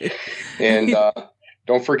much. And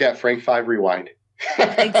don't forget Frank 5 Rewind.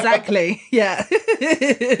 Exactly. Yeah.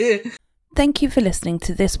 Thank you for listening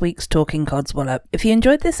to this week's Talking Codswallop. If you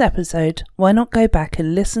enjoyed this episode, why not go back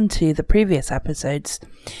and listen to the previous episodes?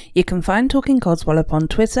 You can find Talking Codswallop on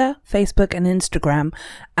Twitter, Facebook and Instagram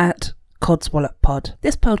at Codswallop Pod.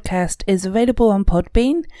 This podcast is available on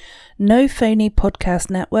Podbean, No Phony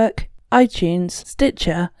Podcast Network, iTunes,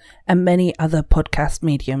 Stitcher, and many other podcast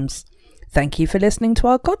mediums. Thank you for listening to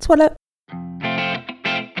our Codswallop.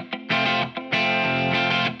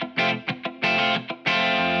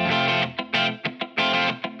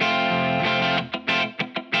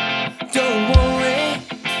 Don't worry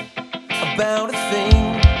about a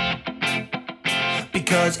thing,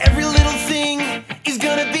 because every little thing is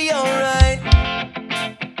gonna be alright.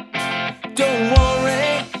 Don't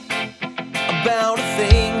worry about a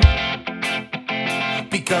thing,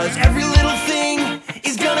 because every little thing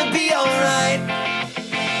is gonna be alright.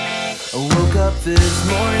 I woke up this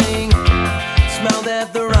morning, smelled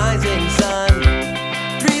at the rising sun.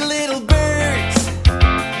 3 little birds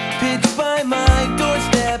pitched by my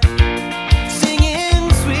doorstep,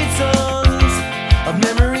 singing sweet songs of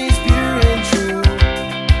memories pure and true.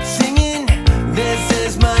 Singing, this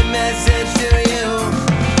is my message to you.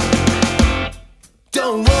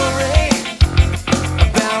 Don't worry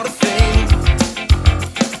about a thing,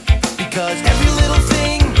 because every little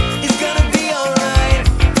thing is gonna be alright.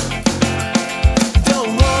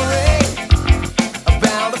 Don't worry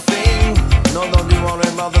about a thing. No, don't you worry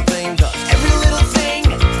about the thing, cause every little thing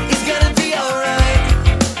is gonna be alright.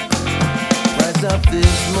 Rise up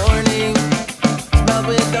this morning, smelled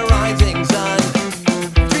with the rising sun.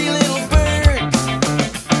 3 little birds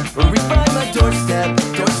were reached by my doorstep,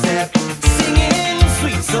 singing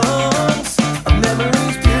sweet songs of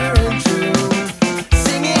memories pure and true.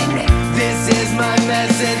 Singing, this is my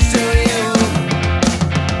message to you.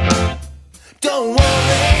 Don't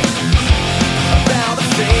worry about a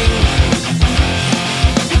thing,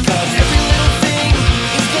 because every little thing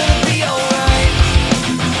is gonna be alright.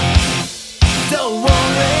 Don't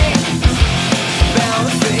worry about a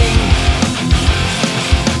thing,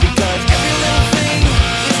 because every little thing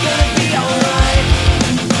is gonna be alright.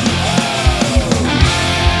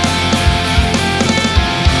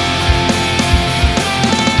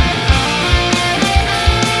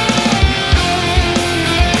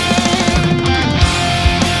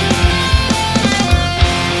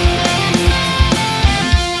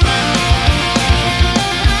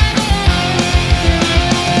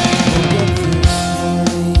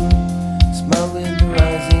 Smile in the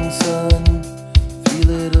rising sun. 3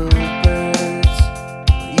 little birds,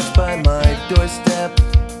 each by my doorstep,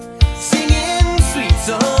 singing sweet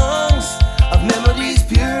songs of memories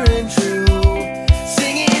pure and true.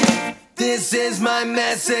 Singing, this is my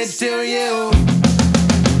message to you.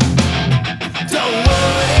 Don't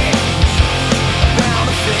worry